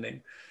won't say the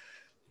name.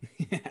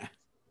 Yeah.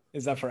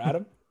 Is that for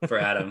Adam? For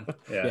Adam.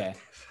 Yeah.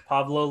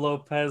 Pablo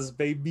Lopez,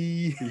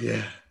 baby.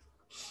 Yeah.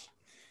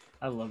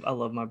 I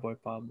love my boy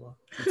Pablo.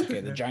 It's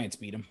okay. The Giants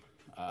beat him.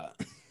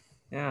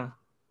 Yeah,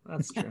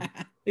 that's true.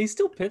 He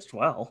still pitched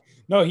well.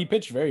 No, he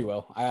pitched very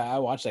well. I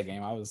watched that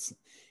game. I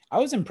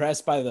was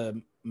impressed by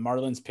the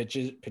Marlins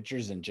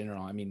pitchers in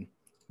general. I mean,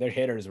 their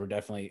hitters and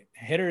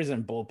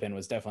bullpen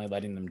was definitely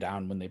letting them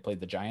down when they played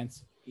the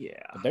Giants.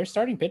 Yeah. But their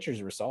starting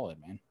pitchers were solid,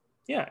 man.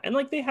 Yeah, and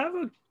like they have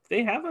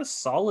a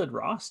solid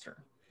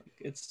roster.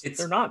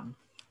 They're not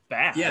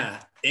bad. Yeah.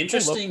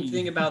 Interesting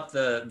thing about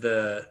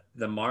the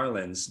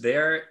Marlins,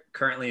 they're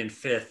currently in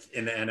 5th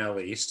in the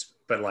NL East,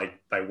 but like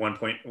by 1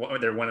 point,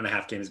 they're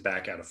 1.5 games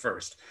back out of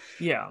first.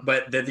 Yeah.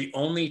 But they're the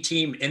only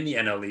team in the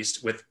NL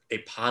East with a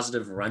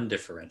positive run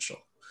differential.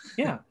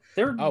 Yeah.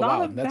 They're Oh, not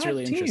wow. a That's bad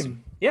really team.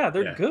 interesting. Yeah,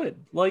 they're Yeah.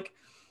 good. Like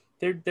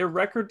their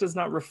record does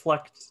not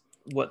reflect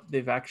what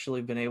they've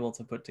actually been able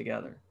to put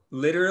together.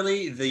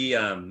 Literally, the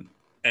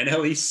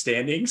NL East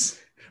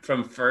standings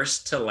from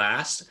first to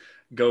last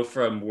go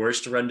from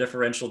worst run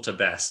differential to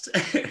best.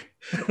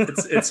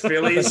 it's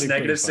Phillies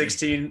That'd be pretty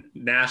 -16,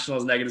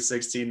 Nationals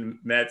 -16,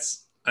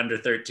 Mets under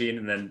 13,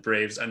 and then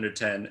Braves under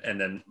 10, and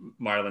then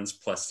Marlins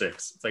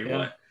 +6. It's like, Yeah.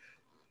 what?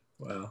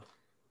 Wow.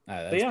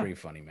 That's yeah. pretty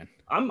funny, man.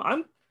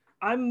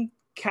 I'm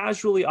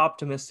casually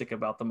optimistic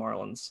about the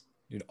Marlins.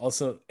 Dude,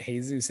 also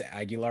Jesus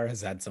Aguilar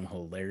has had some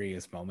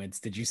hilarious moments.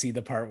 Did you see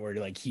the part where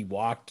like he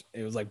walked?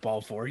 It was like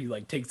ball 4. He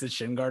like takes his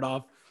shin guard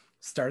off,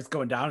 starts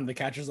going down, and the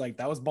catcher's like,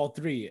 "That was ball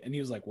 3," and he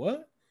was like,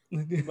 "What?"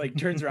 Like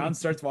turns around,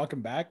 starts walking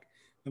back,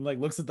 and like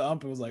looks at the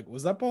ump and was like,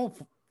 "Was that ball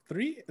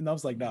 3?" And I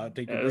was like, "No,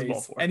 take Yeah, your it was ball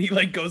base." 4. And he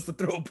like goes to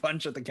throw a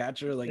punch at the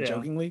catcher, like Yeah.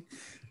 jokingly.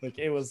 Like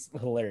it was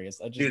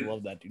hilarious. I just Dude,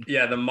 love that dude.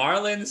 Yeah, the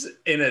Marlins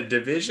in a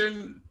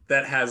division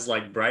that has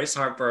like Bryce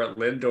Harper,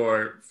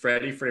 Lindor,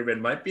 Freddie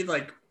Freeman might be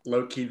like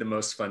low-key the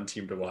most fun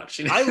team to watch.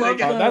 You know, I love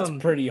they Oh, got- that's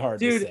them. pretty hard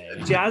Dude, to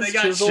say. Jazz they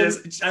got Chisholm.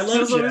 I love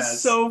Chisholm Jazz.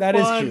 is so That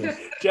is fun. true.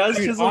 Jazz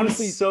Dude, Chisholm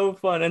honestly- is so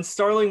fun, and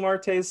Starling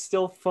Marte is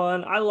still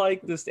fun. I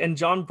like this, and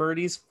John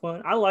Birdie's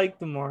fun. I like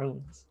the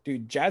Marlins.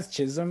 Dude, Jazz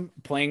Chisholm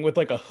playing with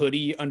like a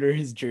hoodie under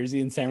his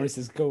jersey in San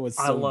Francisco was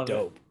I so love it.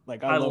 dope.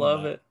 Like I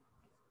love that. it.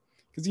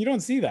 Because you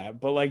don't see that,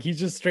 but like he's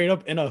just straight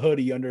up in a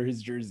hoodie under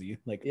his jersey.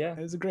 Like, Yeah. it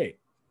was great.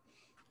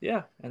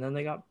 Yeah, and then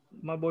they got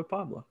my boy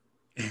Pablo.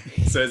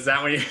 So is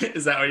that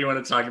what you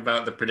want to talk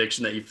about? The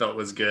prediction that you felt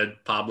was good,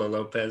 Pablo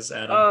Lopez,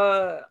 Adam?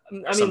 I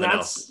mean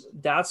something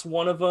that's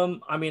one of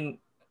them. I mean,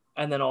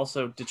 and then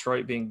also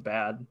Detroit being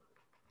bad.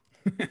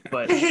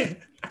 But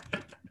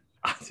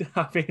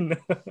I mean,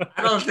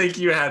 I don't think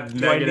you had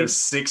Do I need-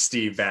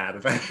 -60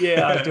 bad.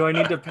 yeah. Do I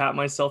need to pat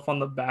myself on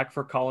the back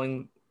for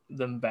calling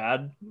them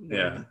bad?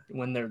 Yeah.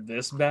 When they're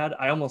this bad,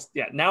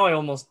 now I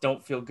almost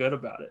don't feel good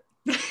about it.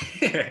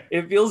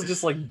 It feels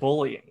just like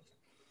bullying.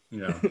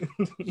 No.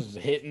 Just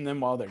hitting them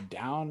while they're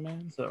down,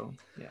 man. So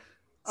yeah, So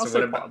I'll what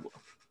say about- Pablo.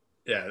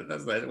 Yeah,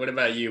 that's nice. What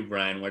about you,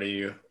 Brian? What are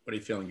you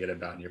feeling good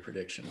about in your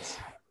predictions?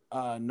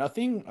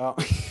 Nothing.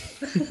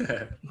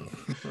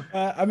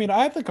 I mean,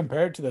 I have to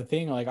compare it to the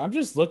thing. Like, I'm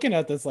just looking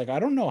at this. Like, I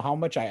don't know how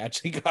much I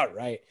actually got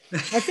right.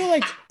 I feel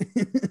like,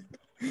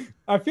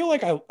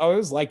 I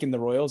was liking the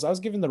Royals. I was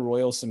giving the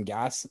Royals some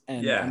gas,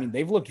 and Yeah. I mean,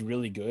 they've looked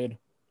really good.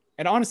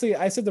 And honestly,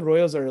 I said the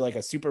Royals are like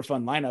a super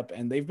fun lineup,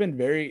 and they've been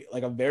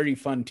a very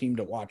fun team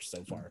to watch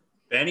so far.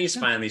 Benny's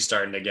finally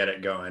starting to get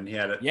it going. He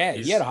had a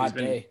He had a hot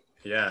day.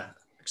 Yeah,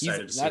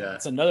 excited to see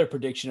That's that. another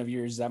prediction of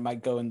yours that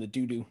might go in the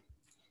doo-doo.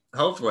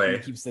 Hopefully,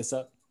 He keeps this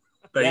up.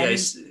 but Yeah, yeah, I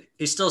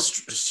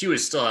he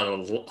was still at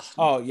a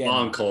Oh yeah,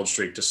 long cold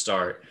streak to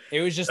start.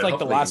 it was just but like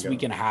the hopefully he last can week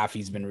go. and a half.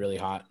 He's been really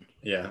hot.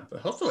 Yeah,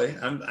 but hopefully,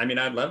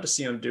 I'd love to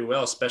see him do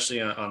well,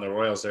 especially on the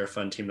Royals. They're a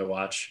fun team to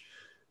watch.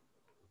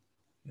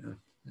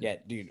 Yeah,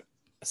 dude.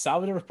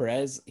 Salvador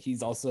Perez,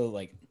 he's also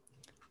like,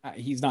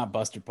 he's not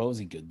Buster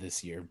Posey good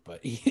this year,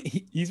 but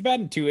he's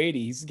batting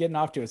 280. He's getting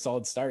off to a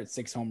solid start,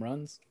 6 home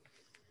runs.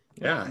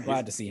 Yeah, I'm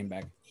glad to see him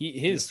back.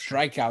 His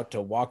strikeout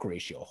to walk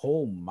ratio,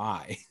 oh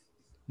my.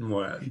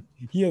 what?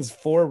 He has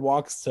 4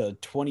 walks to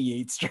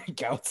 28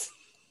 strikeouts.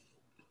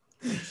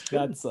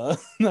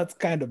 That's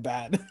kind of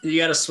bad. You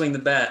got to swing the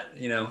bat,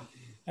 you know.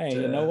 Hey,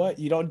 you know what?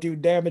 You don't do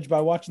damage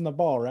by watching the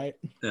ball, right?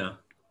 No.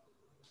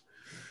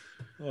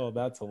 Oh,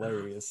 that's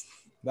hilarious.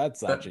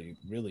 That's actually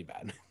really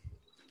bad.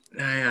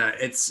 Yeah,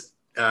 it's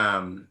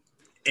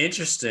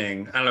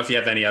interesting. I don't know if you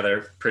have any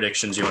other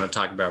predictions you want to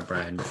talk about,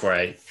 Brian, before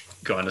I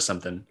go on to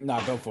something. No,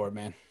 go for it,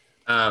 man.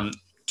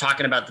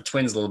 Talking about the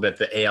Twins a little bit,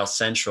 the AL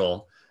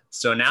Central.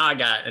 So now I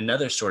got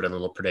another sort of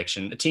little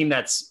prediction. A team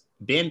that's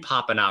been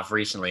popping off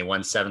recently,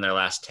 won 7 of their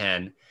last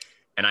 10.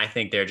 And I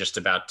think they're just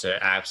about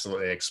to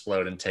absolutely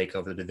explode and take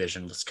over the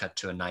division. Let's cut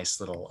to a nice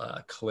little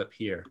clip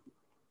here.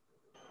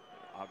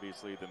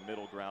 Obviously, the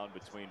middle ground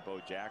between Bo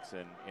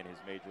Jackson and his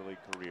major league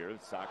career,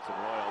 the Sox and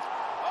Royals.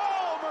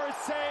 Oh,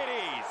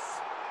 Mercedes!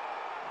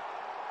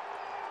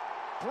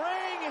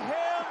 Bring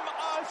him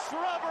a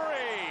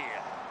shrubbery!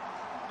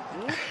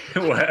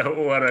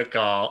 What a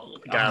call.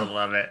 Gotta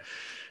love it.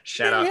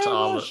 Shout out to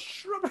all the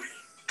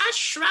a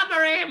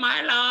shrubbery,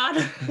 my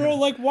lord. Bro,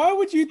 like, why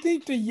would you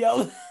think to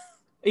yell?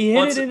 He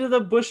Well, hit it's- it into the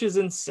bushes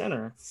in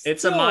center.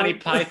 It's a No. Monty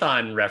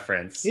Python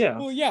reference. Yeah.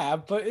 Well, yeah,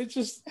 but it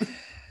just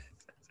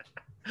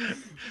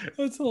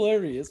that's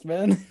hilarious,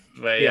 man.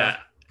 But yeah,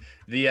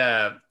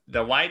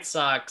 the White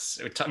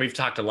Sox, we've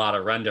talked a lot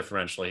of run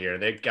differential here.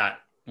 They've got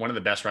one of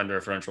the best run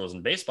differentials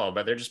in baseball,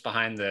 but they're just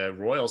behind the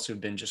Royals, who've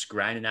been just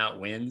grinding out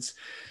wins.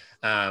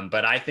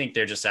 But I think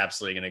they're just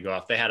absolutely going to go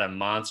off. They had a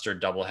monster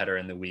doubleheader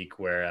in the week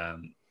where,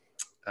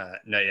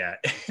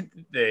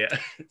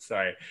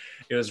 sorry,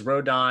 it was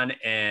Rodon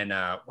and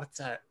what's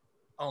that?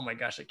 Oh my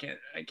gosh, I can't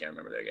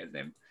remember that guy's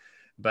name.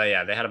 But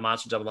yeah, they had a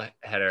monster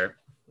doubleheader.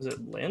 Was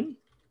it Lynn?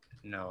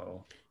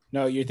 No,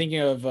 No, you're thinking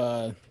of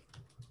I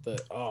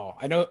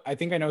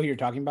think I know who you're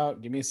talking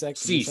about. Give me a sec.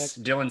 Cease,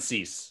 Dylan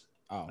Cease.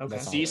 Oh, Okay. that's all I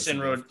was Cease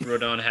and thinking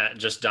of. Rodon had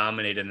just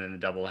dominated in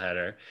the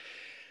doubleheader.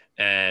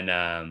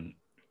 And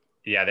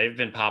yeah, they've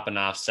been popping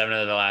off 7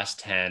 of the last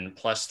 10,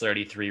 plus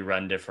 33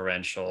 run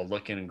differential,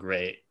 looking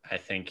great. I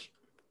think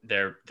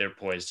they're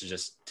poised to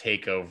just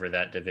take over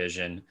that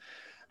division.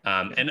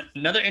 And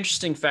another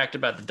interesting fact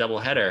about the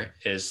doubleheader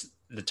is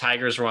the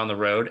Tigers were on the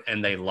road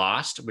and they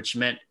lost, which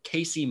meant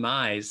Casey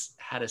Mize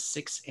had a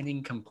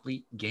 6-inning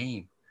complete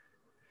game.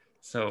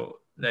 So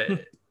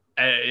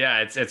yeah,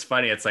 it's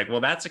funny. It's like,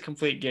 well, that's a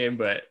complete game,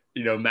 but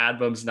Mad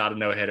Bum's not a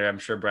no-hitter. I'm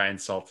sure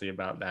Brian's salty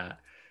about that.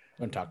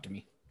 Don't talk to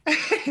me.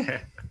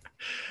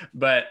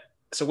 But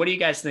so what do you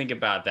guys think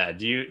about that?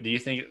 Do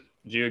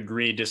you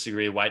agree,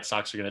 disagree? White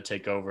Sox are going to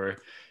take over?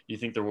 You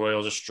think the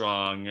Royals are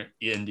strong,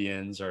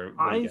 Indians, or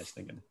what are you guys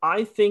thinking?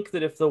 I think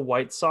that if the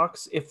White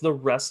Sox, if the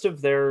rest of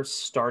their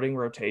starting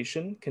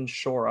rotation can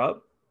shore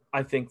up,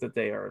 I think that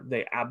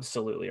they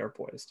absolutely are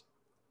poised.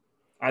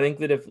 I think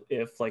that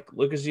if like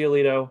Lucas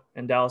Giolito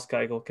and Dallas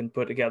Keuchel can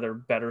put together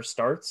better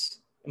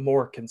starts,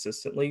 more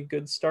consistently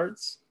good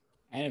starts,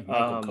 and if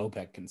Michael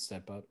Kopech can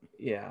step up,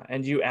 yeah,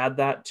 and you add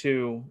that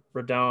to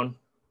Rodon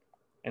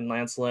and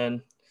Lance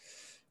Lynn,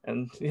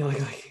 and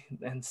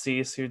and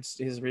Cease,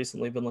 who's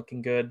recently been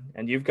looking good,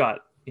 and you've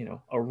got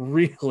a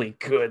really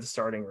good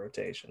starting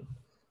rotation.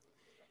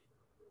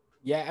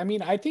 Yeah, I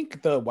mean, I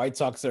think the White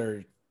Sox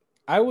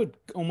I would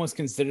almost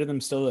consider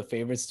them still the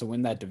favorites to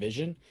win that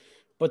division.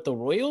 But the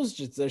Royals,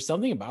 there's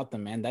something about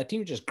them, man. That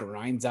team just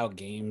grinds out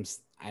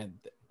games.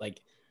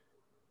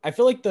 I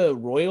feel like the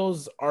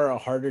Royals are a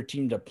harder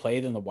team to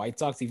play than the White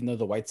Sox, even though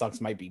the White Sox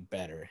might be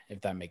better,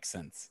 if that makes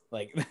sense.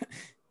 Like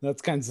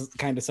that's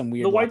kind of some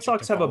weird. The White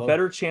Sox have a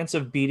better chance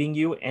of beating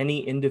you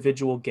any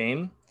individual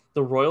game.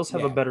 The Royals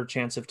have a better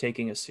chance of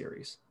taking a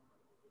series.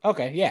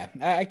 Okay, yeah,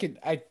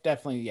 I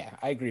definitely,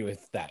 I agree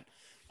with that.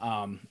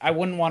 I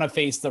wouldn't want to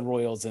face the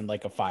Royals in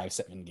like a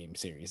 5-7 game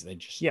series.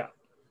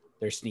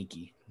 They're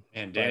sneaky.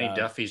 And Danny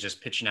Duffy's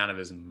just pitching out of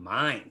his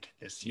mind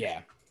this year.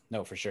 Yeah,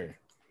 no, for sure.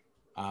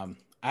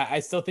 I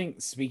still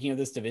think, speaking of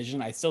this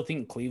division, I still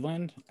think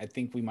Cleveland, I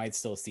think we might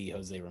still see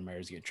Jose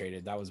Ramirez get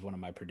traded. That was one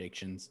of my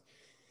predictions.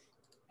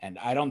 And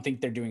I don't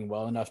think they're doing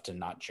well enough to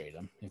not trade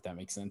him, if that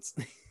makes sense.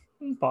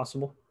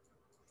 Possible.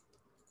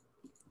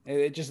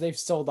 They've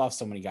sold off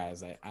so many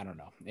guys. I don't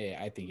know.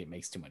 I think it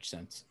makes too much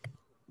sense.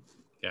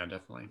 Yeah,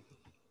 definitely.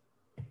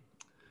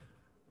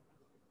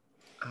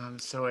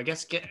 So I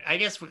guess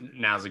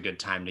now's a good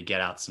time to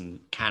get out some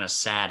kind of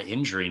sad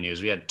injury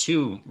news. We had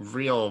 2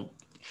 real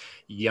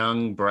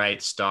young,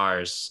 bright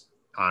stars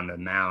on the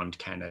mound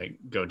kind of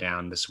go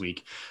down this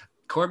week.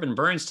 Corbin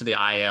Burns to the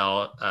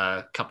IL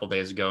a couple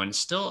days ago, and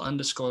still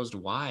undisclosed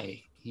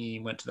why he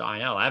went to the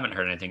IL. I haven't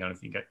heard anything on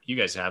if you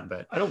guys have,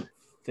 but I don't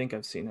think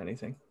I've seen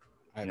anything.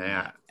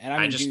 Yeah, and I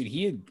mean, dude,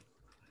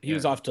 he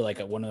was off to like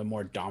one of the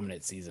more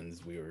dominant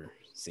seasons we were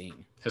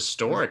seeing.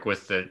 Historic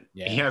with the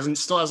he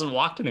still hasn't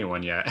walked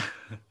anyone yet.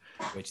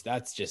 Which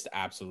that's just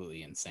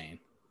absolutely insane.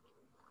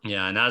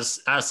 Yeah, and I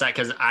was sad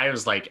because I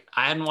was like,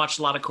 I hadn't watched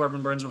a lot of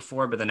Corbin Burns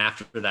before, but then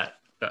after the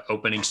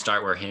opening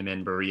start where him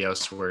and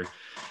Barrios were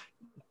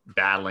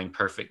battling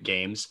perfect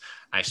games,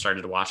 I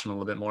started to watch him a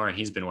little bit more, and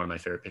he's been one of my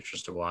favorite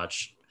pitchers to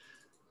watch.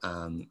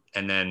 And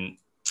then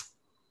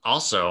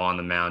also on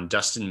the mound,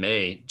 Dustin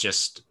May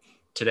just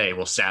today,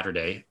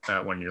 Saturday,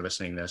 when you're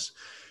listening to this,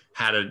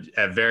 had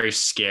a very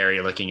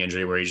scary looking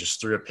injury where he just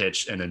threw a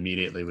pitch and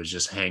immediately was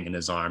just hanging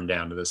his arm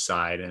down to the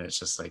side. And it's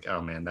just like, oh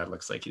man, that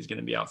looks like he's going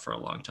to be out for a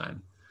long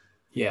time.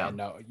 Yeah,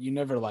 no, you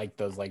never like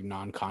those like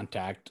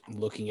non-contact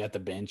looking at the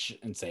bench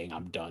and saying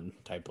I'm done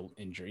type of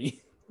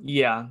injury.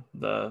 Yeah,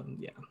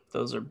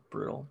 those are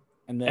brutal.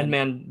 And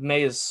man,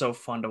 May is so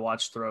fun to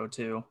watch throw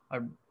too. I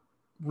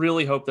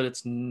really hope that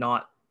it's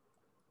not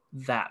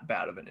that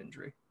bad of an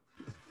injury.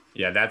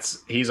 Yeah,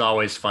 he's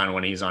always fun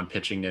when he's on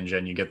Pitching Ninja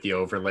and you get the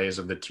overlays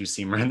of the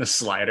 2-seamer and the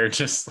slider,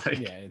 just like,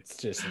 yeah, it's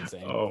just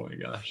insane. Oh my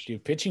gosh,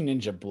 dude, Pitching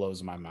Ninja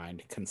blows my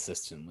mind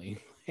consistently.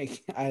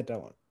 Like,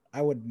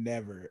 I would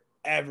never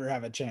ever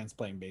have a chance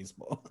playing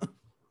baseball.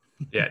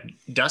 Yeah,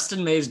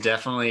 Dustin May's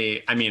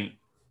definitely, I mean,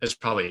 there's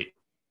probably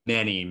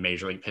many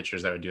major league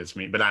pitchers that would do this to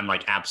me, but I'm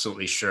like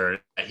absolutely sure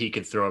that he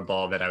could throw a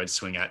ball that I would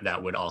swing at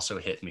that would also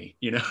hit me,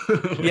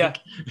 Yeah.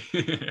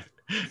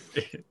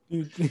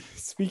 Dude,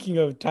 speaking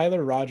of,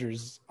 Tyler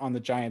Rogers on the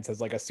Giants has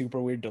like a super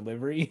weird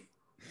delivery.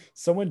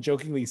 Someone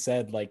jokingly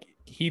said like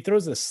he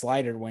throws a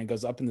slider when it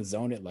goes up in the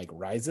zone, it like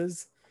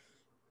rises,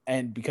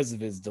 and because of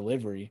his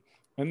delivery.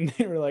 And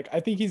they were like, I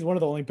think he's one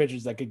of the only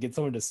pitchers that could get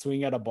someone to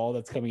swing at a ball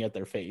that's coming at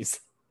their face.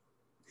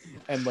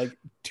 And like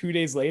 2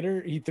 days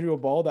later, he threw a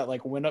ball that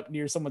like went up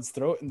near someone's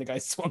throat and the guy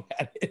swung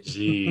at it.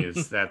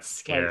 Jeez, that's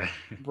scary.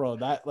 Like, bro,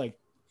 that like,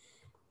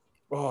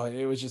 oh,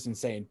 it was just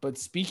insane. But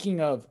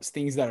speaking of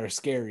things that are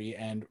scary,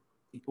 and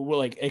we're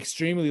like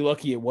extremely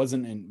lucky it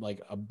wasn't in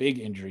like a big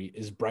injury,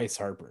 is Bryce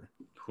Harper.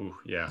 Ooh,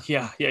 yeah.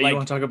 Like, you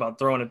want to talk about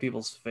throwing at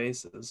people's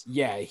faces.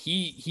 Yeah,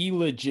 he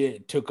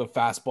legit took a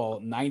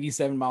fastball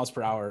 97 miles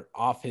per hour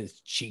off his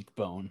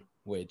cheekbone,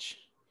 which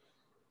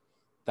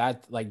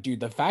That, like, dude,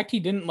 the fact he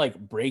didn't like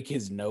break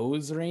his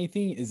nose or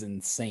anything is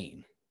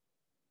insane.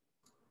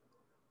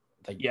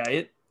 Like,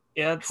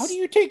 It's, how do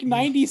you take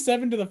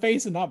 97 to the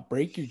face and not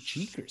break your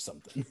cheek or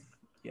something?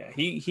 Yeah,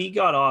 he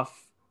got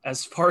off,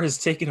 as far as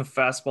taking a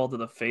fastball to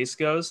the face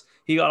goes,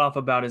 he got off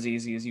about as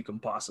easy as you can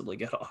possibly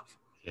get off.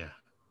 Yeah,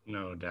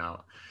 no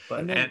doubt.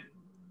 But And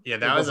yeah,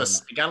 that was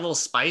it got a little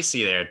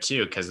spicy there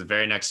too, because the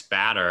very next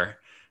batter,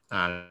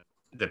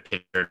 the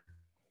pitcher,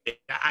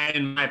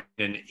 in my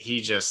opinion, he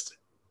just,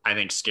 I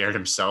think, scared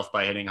himself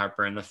by hitting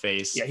Harper in the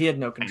face. yeah, he had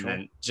no control.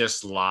 And then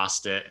just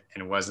lost it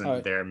and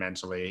wasn't there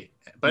mentally.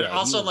 But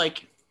also,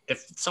 like,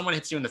 if someone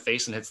hits you in the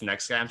face and hits the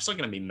next guy, I'm still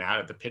going to be mad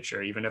at the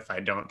pitcher, even if I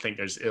don't think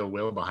there's ill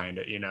will behind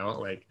it, you know?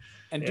 Like,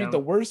 and dude, the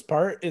worst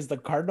part is the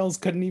Cardinals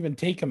couldn't even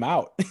take him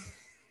out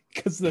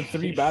because of the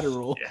 3-batter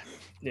rule.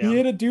 Yeah. He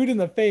hit a dude in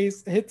the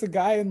face, hits a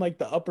guy in like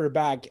the upper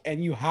back,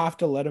 and you have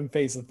to let him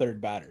face a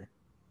 3rd batter.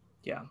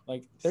 Yeah.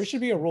 Like, there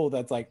should be a rule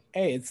that's like,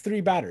 hey, it's 3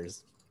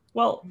 batters.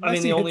 Well, I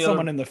mean, the only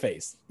someone in the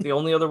face. The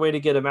only other way to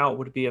get him out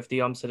would be if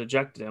the umps had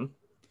ejected him,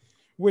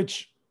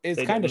 which is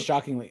kind of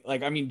shockingly,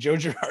 like, I mean, Joe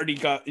Girardi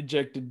got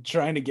ejected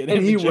trying to get him.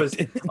 And he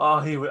ejected.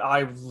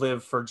 I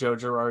live for Joe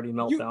Girardi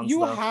meltdowns.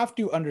 You have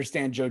to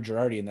understand Joe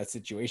Girardi in that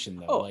situation,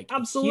 though. Oh, like,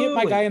 absolutely. He hit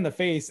my guy in the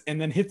face and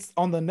then hits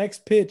on the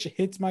next pitch,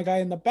 hits my guy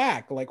in the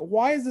back. Like,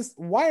 why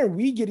are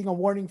we getting a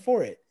warning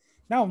for it?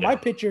 Now, my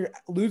pitcher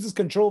loses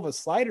control of a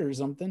slider or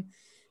something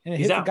and it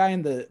hits the guy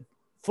in the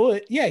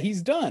foot. Yeah,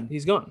 he's done.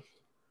 He's gone.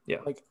 Yeah.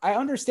 Like, I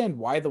understand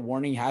why the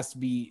warning has to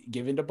be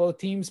given to both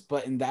teams,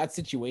 but in that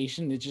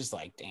situation, it's just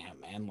like, damn,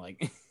 man.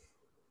 Like,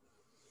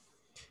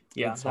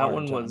 yeah, that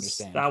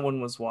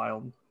one was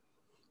wild.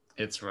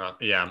 It's rough.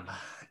 Yeah.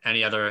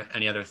 Any other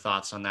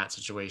thoughts on that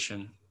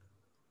situation?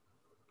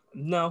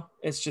 No,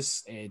 it's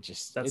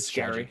it's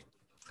scary.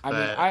 I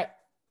mean, I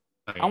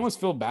almost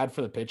feel bad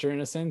for the pitcher in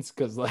a sense,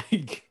 because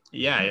like,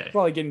 yeah,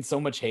 probably getting so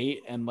much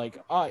hate and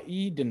like,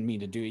 he didn't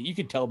mean to do it. You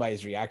could tell by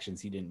his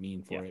reactions he didn't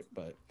mean for it,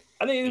 but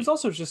I think it was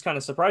also just kind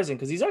of surprising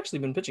because he's actually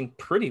been pitching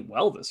pretty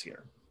well this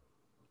year.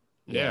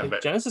 Yeah,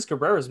 but Genesis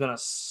Cabrera has been a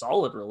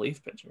solid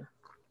relief pitcher.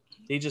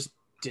 He just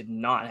did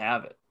not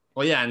have it.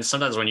 Well, yeah, and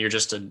sometimes when you're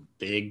just a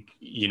big,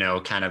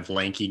 kind of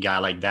lanky guy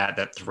like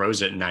that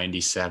throws it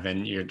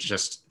 97,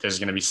 there's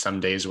going to be some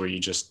days where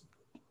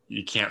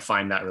you can't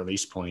find that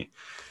release point.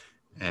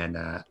 And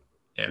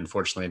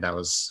unfortunately, that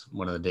was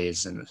one of the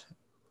days, and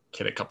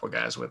hit a couple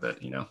guys with it,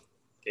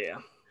 Yeah.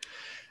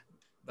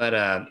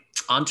 But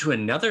on to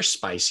another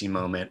spicy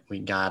moment. We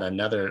got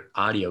another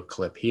audio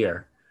clip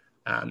here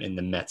in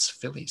the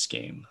Mets-Phillies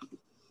game.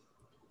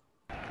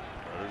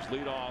 There's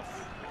lead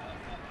off.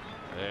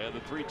 And the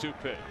 3-2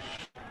 pitch.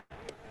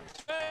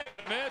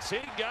 Miss, he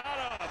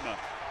got him.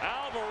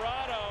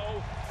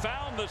 Alvarado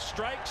found the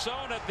strike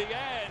zone at the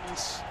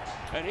ends.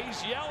 And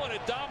he's yelling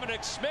at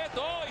Dominic Smith.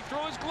 Oh, he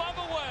threw his glove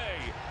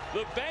away.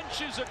 The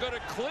benches are going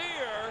to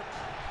clear.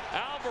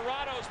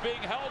 Alvarado's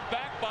being held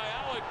back by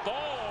Alec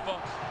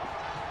Bohm.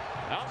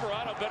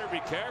 Alvarado better be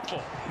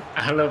careful.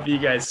 I don't know if you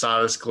guys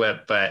saw this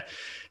clip, but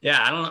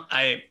yeah,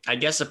 I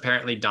guess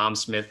apparently Dom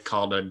Smith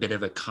called a bit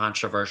of a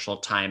controversial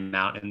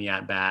timeout in the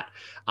at-bat.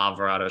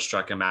 Alvarado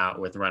struck him out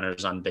with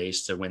runners on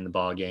base to win the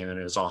ball game, and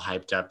it was all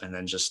hyped up, and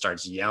then just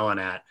starts yelling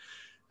at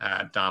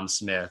Dom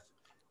Smith.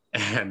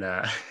 And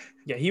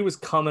yeah, he was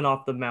coming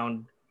off the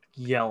mound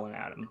yelling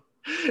at him.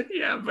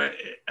 Yeah, but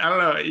I don't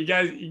know. You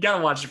got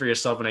to watch it for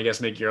yourself and I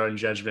guess make your own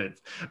judgment.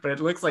 But it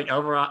looks like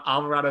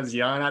Alvarado's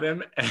yelling at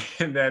him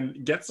and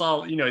then gets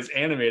all, is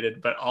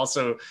animated, but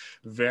also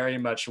very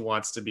much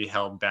wants to be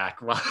held back.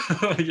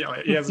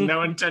 He has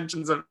no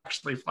intentions of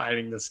actually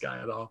fighting this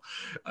guy at all.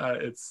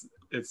 It's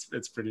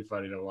pretty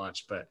funny to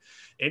watch, but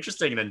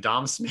interesting. And then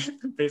Dom Smith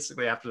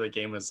basically after the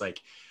game was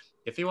like,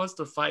 if he wants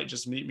to fight,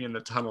 just meet me in the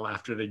tunnel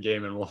after the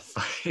game and we'll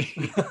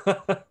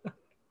fight.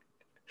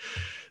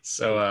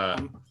 So,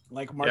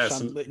 like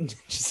Marshawn Litton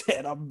just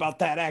said, I'm about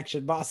that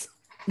action, boss.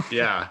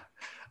 Yeah.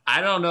 I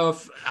don't know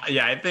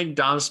I think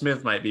Dom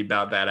Smith might be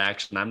about that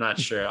action. I'm not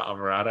sure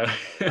Alvarado.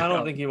 I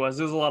don't think he was.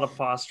 There was a lot of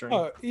posturing.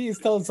 Oh, he's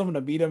telling someone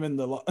to beat him in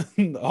the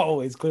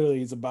hallways. Clearly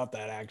he's about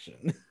that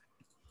action.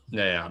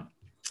 Yeah.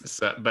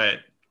 So, but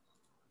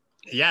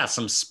yeah,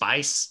 some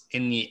spice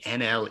in the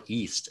NL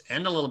East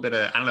and a little bit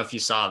of, I don't know if you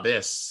saw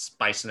this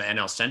spice in the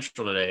NL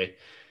Central today.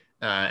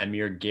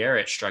 Amir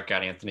Garrett struck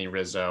out Anthony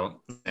Rizzo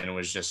and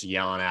was just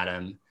yelling at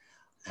him.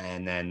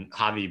 And then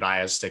Javi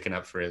Baez sticking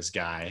up for his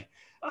guy.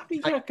 I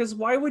mean, yeah, because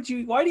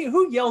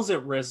who yells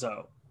at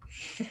Rizzo?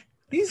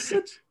 He's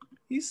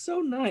so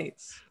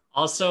nice.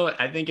 Also,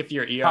 I think if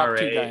your ERA, top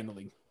 2 guy in the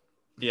league.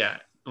 Yeah,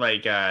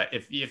 like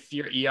if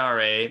your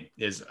ERA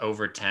is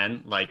over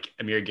 10, like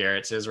Amir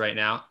Garrett's is right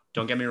now,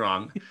 don't get me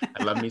wrong,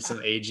 I love me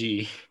some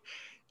AG.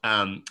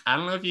 I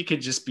don't know if you could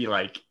just be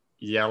like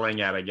yelling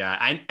at a guy.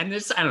 I don't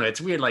know.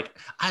 It's weird. Like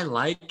I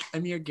like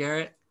Amir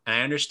Garrett, and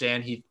I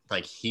understand he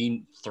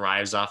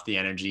thrives off the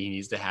energy. He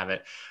needs to have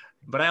it,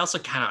 but I also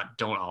kind of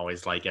don't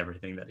always like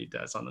everything that he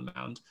does on the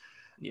mound.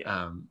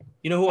 Yeah.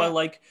 You know who I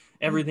like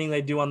everything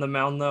they do on the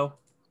mound though?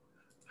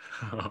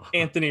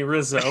 Anthony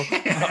Rizzo.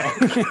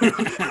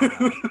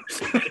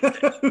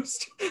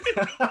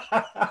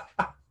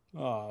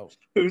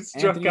 Who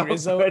struck Anthony out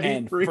Rizzo Freddie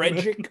and Freeman.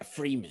 Frederick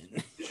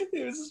Freeman.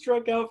 He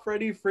struck out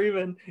Freddie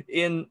Freeman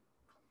in.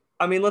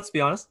 I mean, let's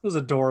be honest. It was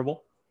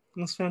adorable.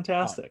 It was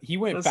fantastic. He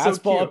went That's so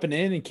fastball cute. up and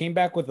in and came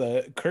back with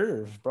a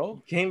curve,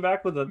 bro. Came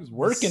back with a was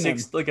working him.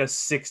 like a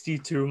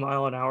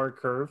 62-mile-an-hour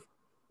curve.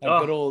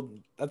 That good old.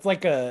 That's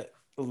like a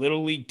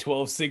Little League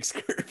 12-6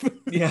 curve.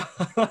 Yeah.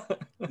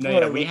 No,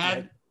 yeah,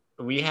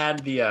 we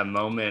had the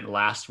moment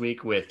last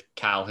week with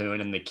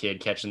Calhoun and the kid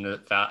catching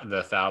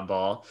the foul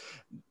ball,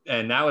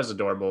 and that was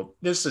adorable.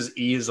 This is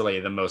easily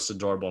the most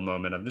adorable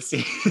moment of the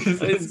season.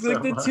 It's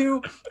like the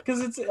two,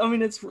 because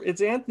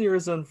it's Anthony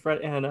Rizzo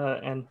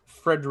and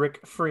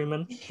Frederick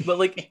Freeman, but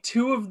like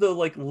two of the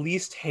like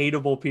least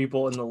hateable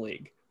people in the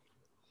league.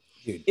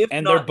 Dude, If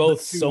and not they're both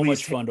the two so much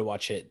least fun to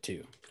watch hit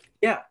too.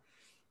 Yeah,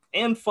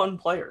 and fun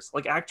players,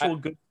 like actual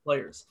good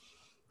players.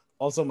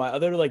 Also, my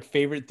other like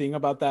favorite thing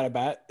about that at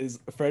bat is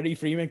Freddie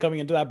Freeman coming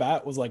into that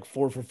bat was like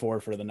 4 for 4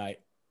 for the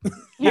night.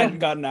 Yeah. Hadn't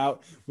gotten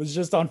out, was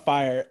just on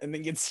fire, and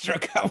then gets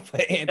struck out by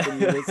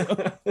Anthony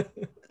Rizzo.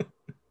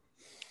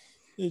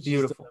 It's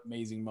Beautiful. just an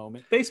amazing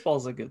moment.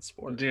 Baseball's a good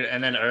sport. Dude,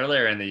 and then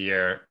earlier in the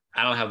year,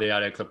 I don't have the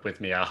audio clip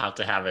with me. I'll have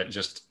to have it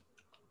just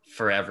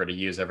forever to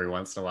use every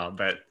once in a while.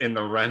 But in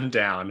the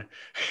rundown,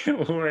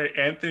 where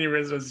Anthony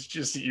Rizzo's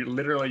just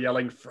literally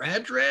yelling,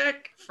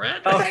 Frederick!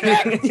 Freddie!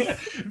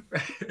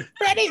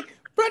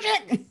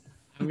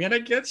 I'm going to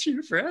get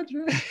you,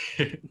 Frederick.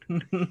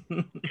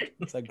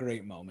 It's a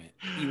great moment.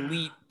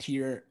 Elite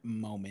tier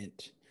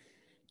moment.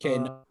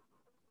 Okay,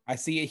 I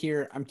see it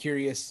here. I'm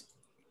curious.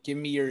 Give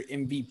me your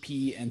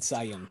MVP and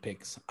Cy Young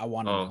picks. I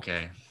want to know.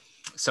 Okay.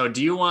 So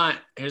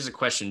here's a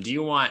question. Do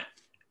you want,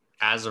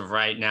 as of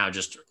right now,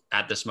 just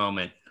at this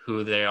moment,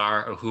 who they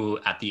are or who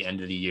at the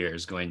end of the year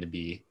is going to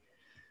be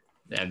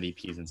the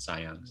MVPs and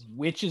Cy Youngs?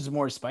 Which is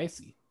more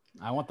spicy?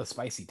 I want the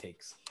spicy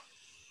takes.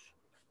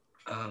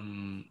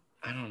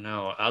 I don't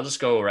know. I'll just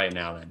go right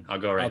now then. I'll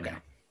go right now.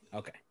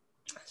 Okay.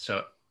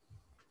 So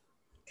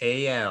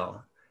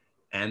AL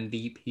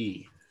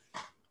MVP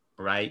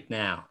right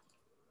now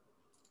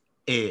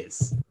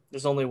is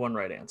There's only one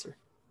right answer.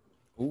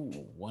 Ooh,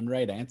 one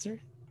right answer?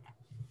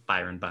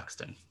 Byron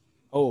Buxton.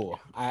 Oh,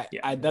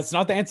 I that's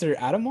not the answer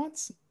Adam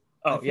wants?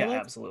 Oh, feel yeah, like?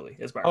 absolutely.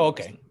 It's Byron Oh,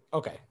 okay. Buxton.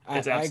 Okay.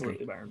 It's I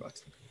absolutely agree. Byron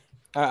Buxton.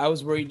 I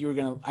was worried you were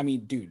going to, I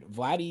mean, dude,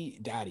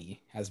 Vladdy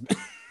Daddy has been.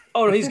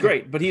 Oh, no, he's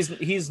great, but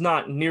he's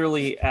not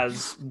nearly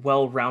as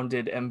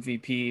well-rounded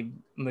MVP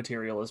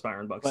material as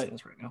Byron Buxton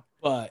is right now.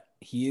 But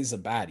he is a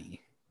baddie.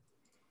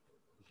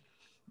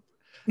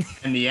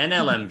 And the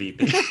NL MVP.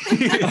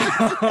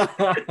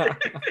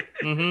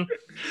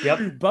 Mm-hmm. Yep.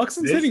 Dude,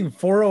 Buxton's hitting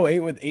 408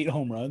 with 8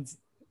 home runs.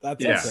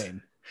 That's Yeah.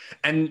 insane.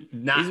 And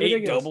not He's 8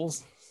 ridiculous.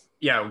 doubles.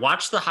 Yeah,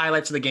 watch the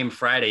highlights of the game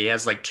Friday. He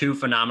has like 2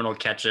 phenomenal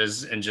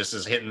catches and just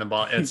is hitting the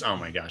ball. It's oh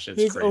my gosh,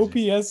 it's His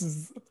crazy. OPS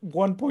is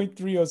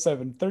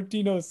 1.307,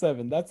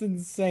 1307. That's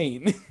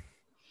insane.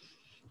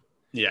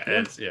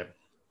 Yeah.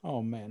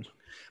 Oh, man.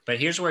 But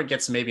here's where it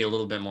gets maybe a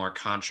little bit more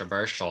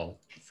controversial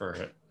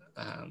for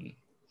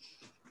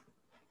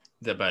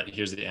but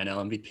here's the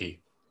NL MVP.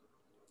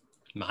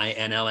 My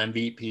NL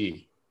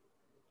MVP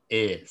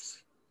is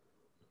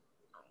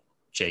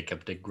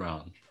Jacob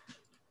deGrom.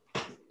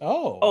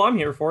 Oh, I'm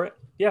here for it.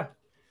 Yeah.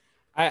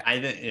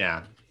 I think,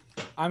 yeah.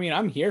 I mean,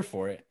 I'm here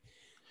for it.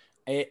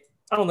 I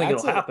don't think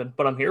That's it'll happen,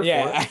 but I'm here for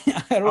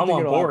it. I don't I'm think on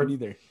it'll board. happen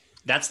either.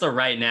 That's the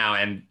right now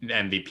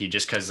MVP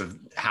just because of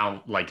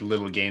how like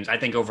little games. I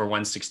think over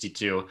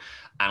 162,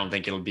 I don't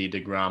think it'll be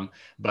deGrom.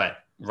 But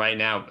right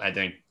now, I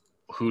think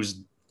who's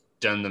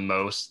done the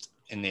most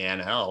in the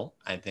NL,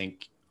 I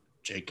think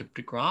Jacob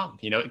deGrom,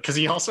 because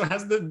he also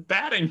has the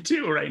batting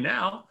too right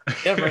now.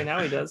 Yeah, right now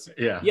he does.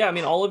 Yeah. Yeah, I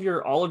mean, all of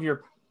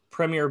your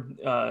premier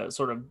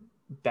sort of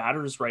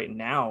batters right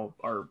now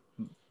are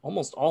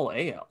almost all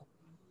AL.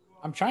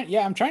 I'm trying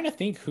to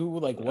think who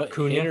what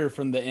Acuna. hitter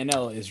from the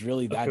NL is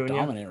really that Acuna.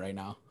 dominant right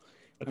now.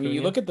 I mean,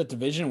 you Acuna. look at the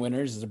division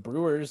winners, the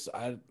Brewers.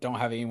 I don't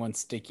have anyone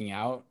sticking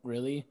out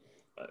really.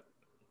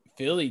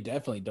 Philly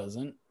definitely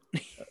doesn't.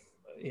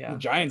 Yeah, The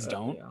Giants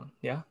don't.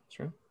 Yeah,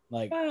 true.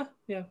 Like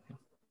Yeah.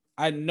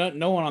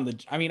 no one on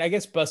the. I mean, I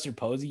guess Buster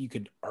Posey you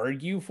could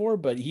argue for,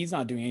 but he's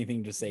not doing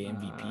anything to say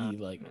MVP.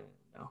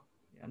 No,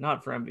 yeah,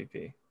 not for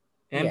MVP.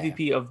 Yeah.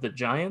 MVP of the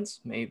Giants,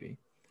 maybe.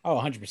 Oh,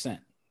 100%.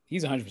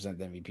 He's 100%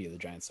 the MVP of the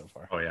Giants so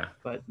far. Oh yeah.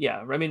 But yeah,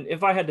 I mean,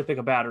 if I had to pick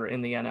a batter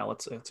in the NL,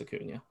 it's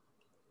Acuna.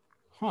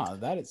 Huh?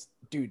 That is,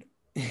 dude.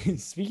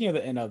 Speaking of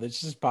the NL, that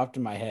just popped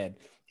in my head.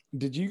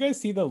 Did you guys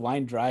see the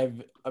line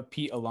drive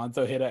Pete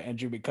Alonso hit at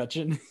Andrew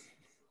McCutchen?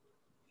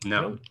 I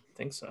No. don't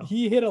think so.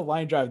 He hit a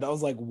line drive that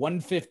was like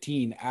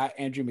 115 at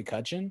Andrew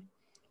McCutchen,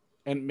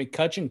 and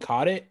McCutchen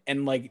caught it,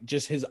 and like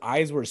just his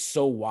eyes were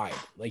so wide,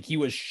 like he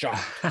was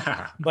shocked.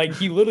 Like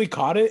he literally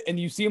caught it, and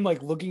you see him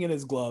like looking at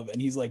his glove, and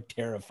he's like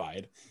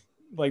terrified,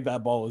 like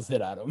that ball was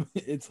hit at him.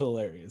 It's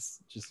hilarious.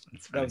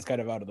 That was kind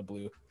of out of the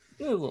blue.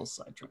 A little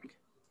sidetrack.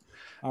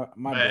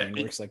 My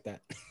brain works like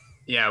that.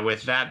 Yeah,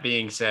 with that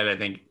being said, I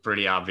think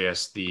pretty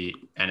obvious the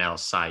NL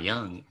Cy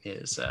Young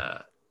is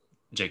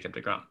Jacob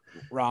deGrom.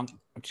 Wrong.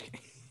 I'm just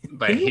kidding.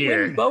 But Can you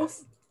here, win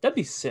both? That'd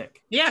be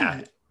sick.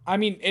 yeah, I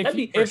mean, That'd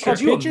be if sure. a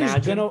Could you pitcher's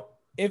imagine? gonna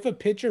if a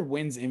pitcher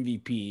wins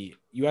MVP,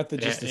 you have to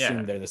just Yeah, assume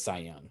yeah. they're the Cy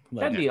Young.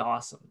 That'd be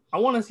awesome. I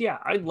want to. Yeah,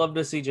 I'd love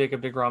to see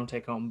Jacob deGrom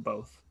take home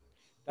both.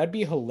 that'd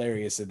be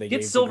hilarious if they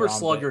Get gave Silver DeGrom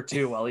Slugger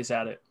too while he's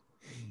at it.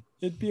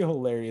 It'd be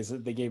hilarious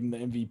if they gave him the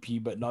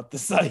MVP, but not the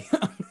Cy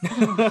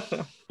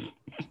Young.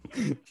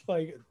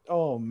 Like,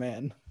 oh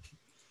man,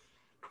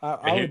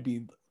 I would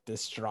be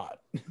distraught.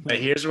 but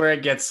here's where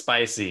it gets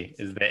spicy: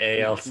 is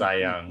the AL Cy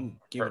Young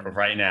Give it a-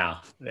 right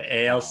now.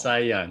 The AL Cy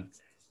Young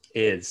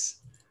is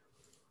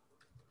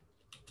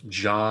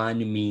John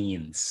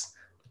Means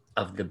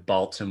of the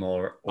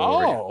Baltimore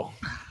Orioles.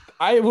 Oh,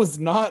 I was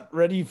not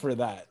ready for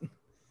that.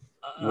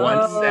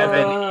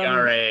 1.7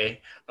 ERA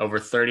over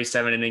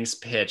 37 innings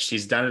pitched.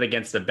 He's done it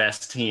against the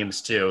best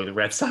teams too. The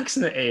Red Sox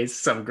and the A's,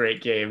 some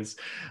great games.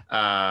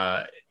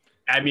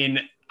 I mean,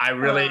 I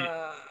really,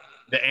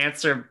 the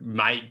answer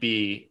might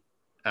be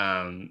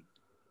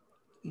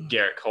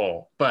Garrett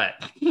Cole, but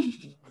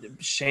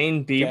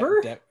Shane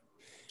Bieber. A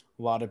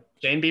lot of,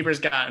 Shane Bieber's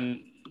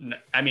gotten,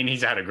 I mean,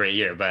 he's had a great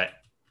year, but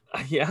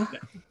Yeah.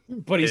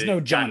 but he's no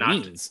got John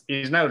knocked- Means.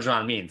 He's no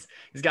John Means.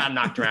 He's gotten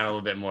knocked around a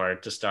little bit more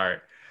to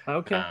start.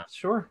 Okay.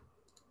 Sure.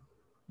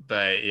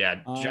 But yeah,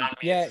 John Means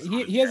Yeah, is he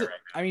on has. fire right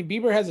I mean,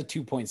 Bieber has a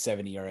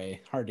 2.7 ERA.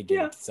 Hard to get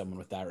Yeah. someone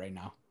with that right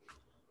now. I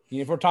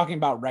mean, if we're talking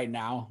about right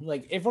now,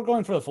 like if we're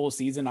going for the full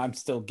season, I'm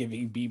still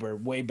giving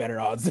Bieber way better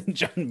odds than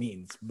John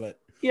Means. But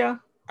Yeah.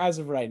 as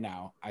of right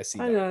now, I see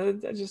I that.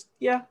 know. I just.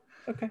 Yeah.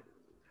 Okay.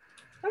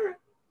 All right.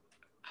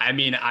 I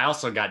mean, I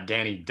also got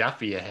Danny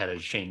Duffy ahead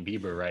of Shane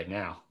Bieber right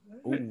now.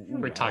 Ooh,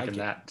 We're I talking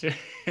like that too.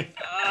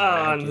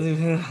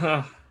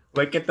 Uh,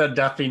 Look at the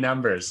Duffy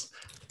numbers.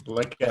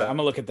 Look it. at I'm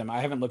gonna look at them. I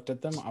haven't looked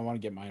at them. I want to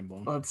get mine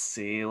blown. let's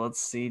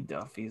see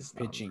Duffy's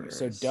Pitching. numbers.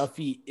 So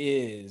Duffy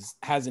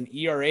has an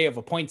ERA of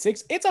a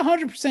 0.6. It's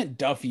 100%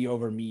 Duffy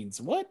over Means.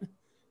 What?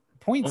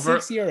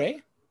 0.6 ERA?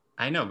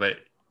 I know, but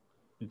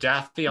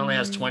Duffy only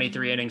has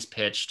 23 innings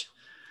pitched.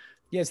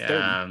 He has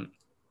 30.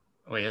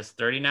 Wait, he has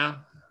 30 now?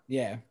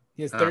 Yeah.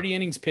 He has 30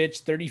 innings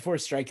pitched, 34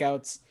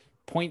 strikeouts,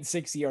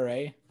 0.6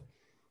 ERA.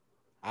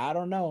 I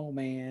don't know,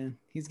 man.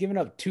 He's given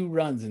up 2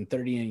 runs in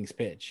 30 innings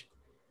pitch.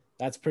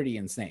 That's pretty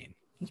insane.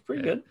 It's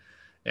pretty good.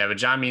 Yeah, but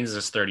John Means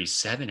is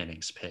 37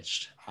 innings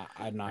pitched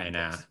I'm not right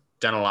now. impressed.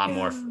 Done a lot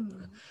more.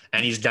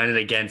 And he's done it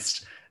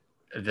against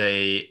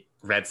the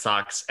Red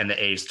Sox and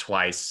the A's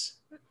twice.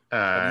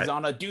 But he's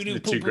on a doo-doo the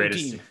two poo-poo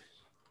greatest team.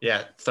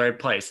 Yeah, third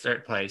place.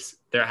 They're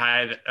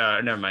high.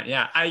 Never mind.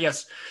 Yeah, I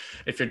guess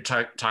if you're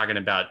talking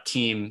about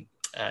team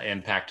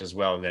impact as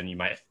well, then you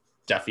might.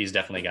 Duffy's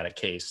definitely got a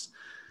case.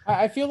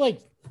 I feel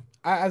like,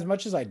 as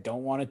much as I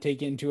don't want to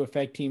take into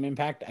effect team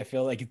impact, I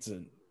feel like it's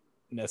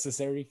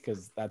necessary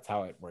because that's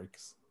how it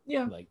works.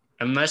 Yeah. Like,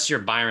 Unless you're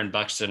Byron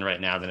Buxton right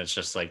now, then it's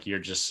just like you're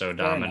just so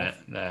dominant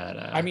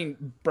that. I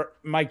mean,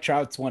 Mike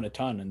Trout's won a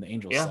ton, and the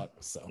Angels suck.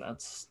 So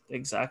That's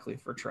exactly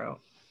for Trout.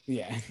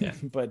 yeah. Yeah.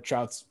 But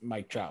Trout's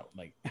Mike Trout.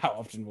 Like, how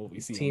often will we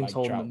see a Teams Mike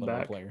holding Trout him level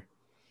back. player?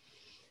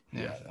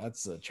 Yeah,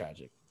 that's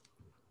tragic.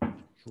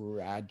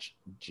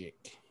 Tragic.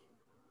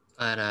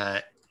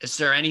 But is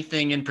there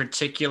anything in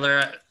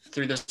particular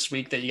through this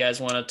week that you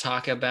guys want to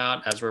talk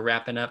about as we're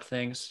wrapping up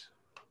things?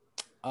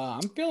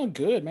 I'm feeling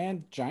good,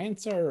 man.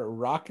 Giants are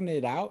rocking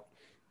it out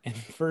in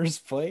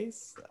first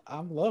place.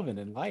 I'm loving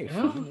it in life.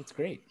 Yeah. Man. It's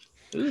great.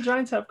 Who do the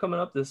Giants have coming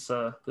up this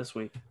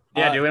week?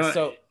 Yeah, do we want?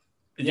 So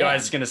I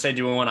was gonna say,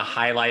 do we want to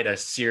highlight a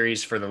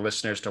series for the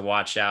listeners to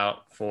watch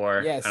out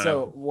for? yeah. I don't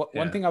So know.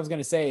 one thing I was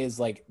gonna say is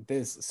like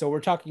this. So we're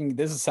talking.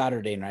 This is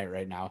Saturday night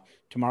right now.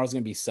 Tomorrow's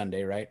gonna be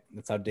Sunday, right?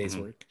 That's how days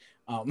Mhm. work.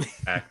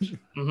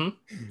 Mm-hmm.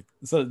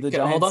 So the Okay,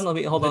 Giants. hold on.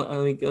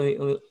 Let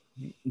me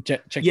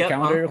Check Yeah, your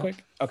calendar real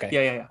quick. Okay.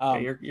 Yeah.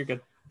 Um, You're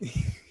good.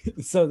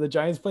 So the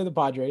Giants play the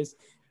Padres,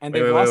 and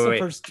they've Wait, lost wait. the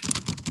first.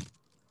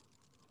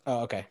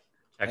 Oh, okay.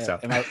 Checks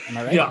out. Am I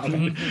right? Yeah. Okay.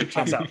 Mhm.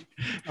 Checks out.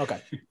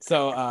 Okay.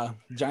 So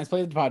Giants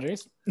play the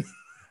Padres.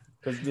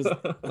 'Cause this-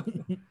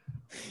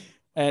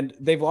 and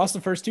they've lost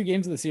the first 2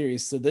 games of the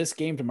series. So this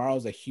game tomorrow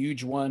is a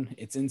huge one.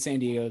 It's in San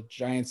Diego.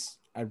 Giants,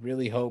 I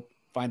really hope,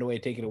 find a way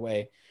to take it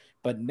away.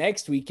 But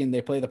next weekend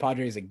they play the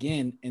Padres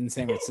again in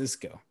San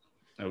Francisco.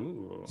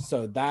 Ooh.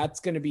 So that's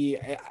going to be,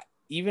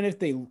 even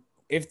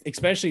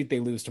especially if they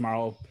lose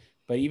tomorrow,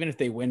 but even if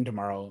they win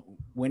tomorrow,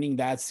 winning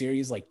that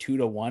series like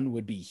 2-1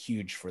 would be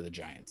huge for the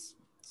Giants.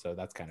 So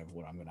that's kind of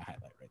what I'm going to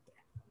highlight right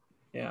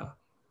there. Yeah.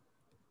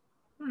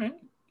 All right.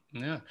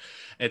 Yeah,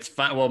 it's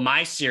fun. Well,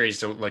 my series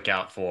to look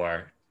out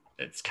for,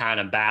 it's kind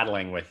of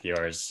battling with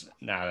yours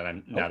now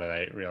that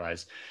I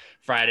realize.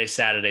 Friday,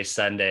 Saturday,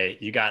 Sunday,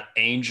 you got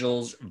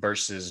Angels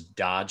versus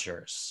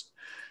Dodgers.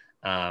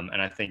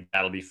 And I think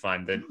that'll be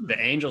fun. The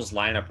Angels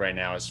lineup right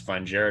now is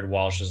fun. Jared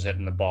Walsh is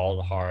hitting the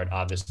ball hard.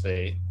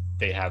 Obviously,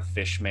 they have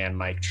Fishman,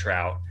 Mike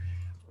Trout,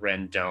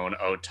 Rendon,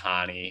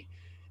 Ohtani,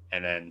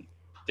 and then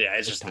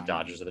it's just the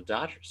Dodgers are the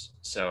Dodgers.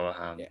 So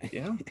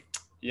Yeah.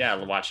 yeah,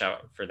 watch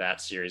out for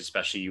that series,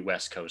 especially you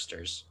West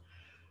Coasters.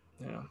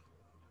 Yeah.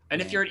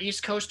 And if you're an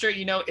East Coaster,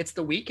 it's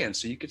the weekend,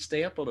 so you could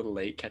stay up a little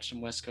late, catch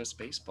some West Coast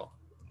baseball.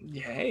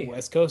 Yay.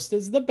 West Coast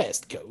is the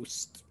best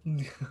coast.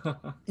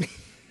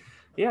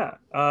 Yeah.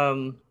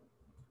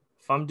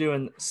 If I'm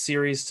doing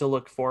series to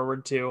look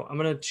forward to, I'm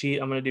going to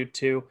cheat. I'm going to do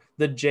 2.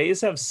 The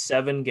Jays have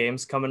 7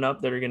 games coming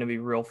up that are going to be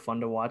real fun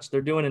to watch.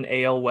 They're doing an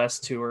AL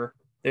West tour.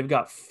 They've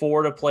got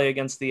 4 to play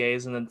against the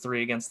A's and then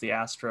 3 against the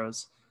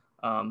Astros.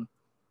 And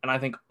I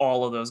think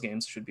all of those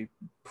games should be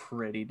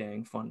pretty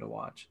dang fun to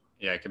watch.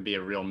 Yeah, it could be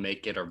a real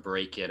make it or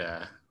break it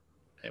a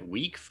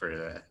week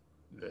for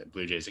the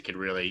Blue Jays. It could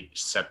really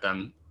set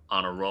them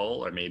on a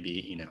roll, or maybe,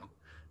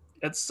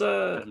 It's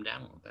put them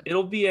down a little bit.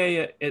 it'll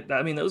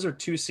be those are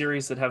 2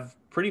 series that have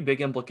pretty big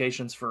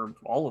implications for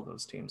all of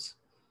those teams.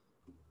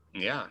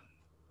 Yeah,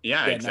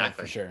 No,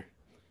 exactly. for sure.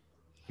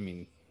 I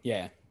mean,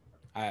 yeah.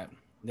 The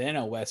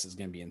NL West is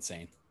going to be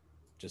insane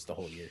just the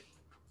whole year.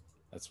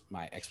 That's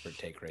my expert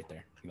take right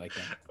there. You like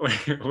that?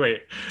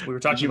 Wait. We were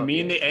talking Did you about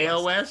mean the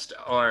AL West,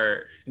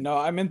 or No,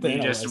 I meant the You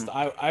NL just- West.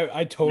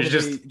 I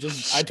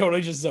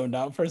totally just zoned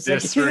out for a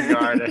second.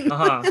 disregarded?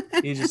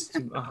 You just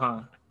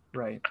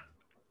right.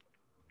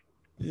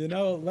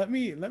 Let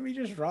me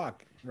just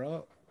rock,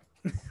 bro.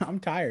 I'm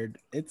tired.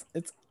 It's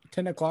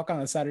 10 o'clock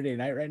on a Saturday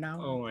night right now.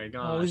 Oh my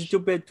Oh, it's gosh.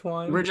 your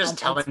bedtime. We're just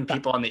I'm telling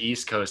people on the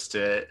East Coast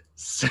to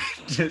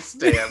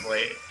stay up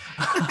late.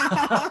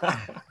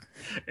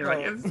 You're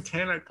like, it's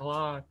 10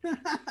 o'clock.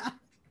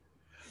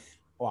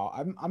 Wow,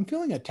 I'm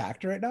feeling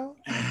attacked right now.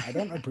 And I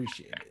don't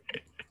appreciate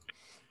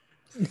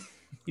it.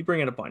 You bring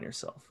it upon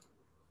yourself.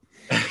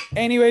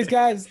 Anyways,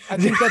 guys, I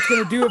think that's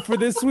gonna do it for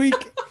this week.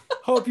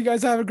 Hope you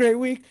guys have a great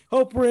week.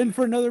 Hope we're in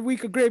for another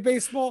week of great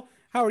baseball.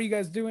 How are you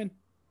guys doing?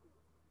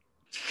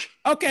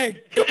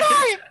 Okay,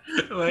 goodbye.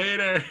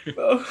 Later.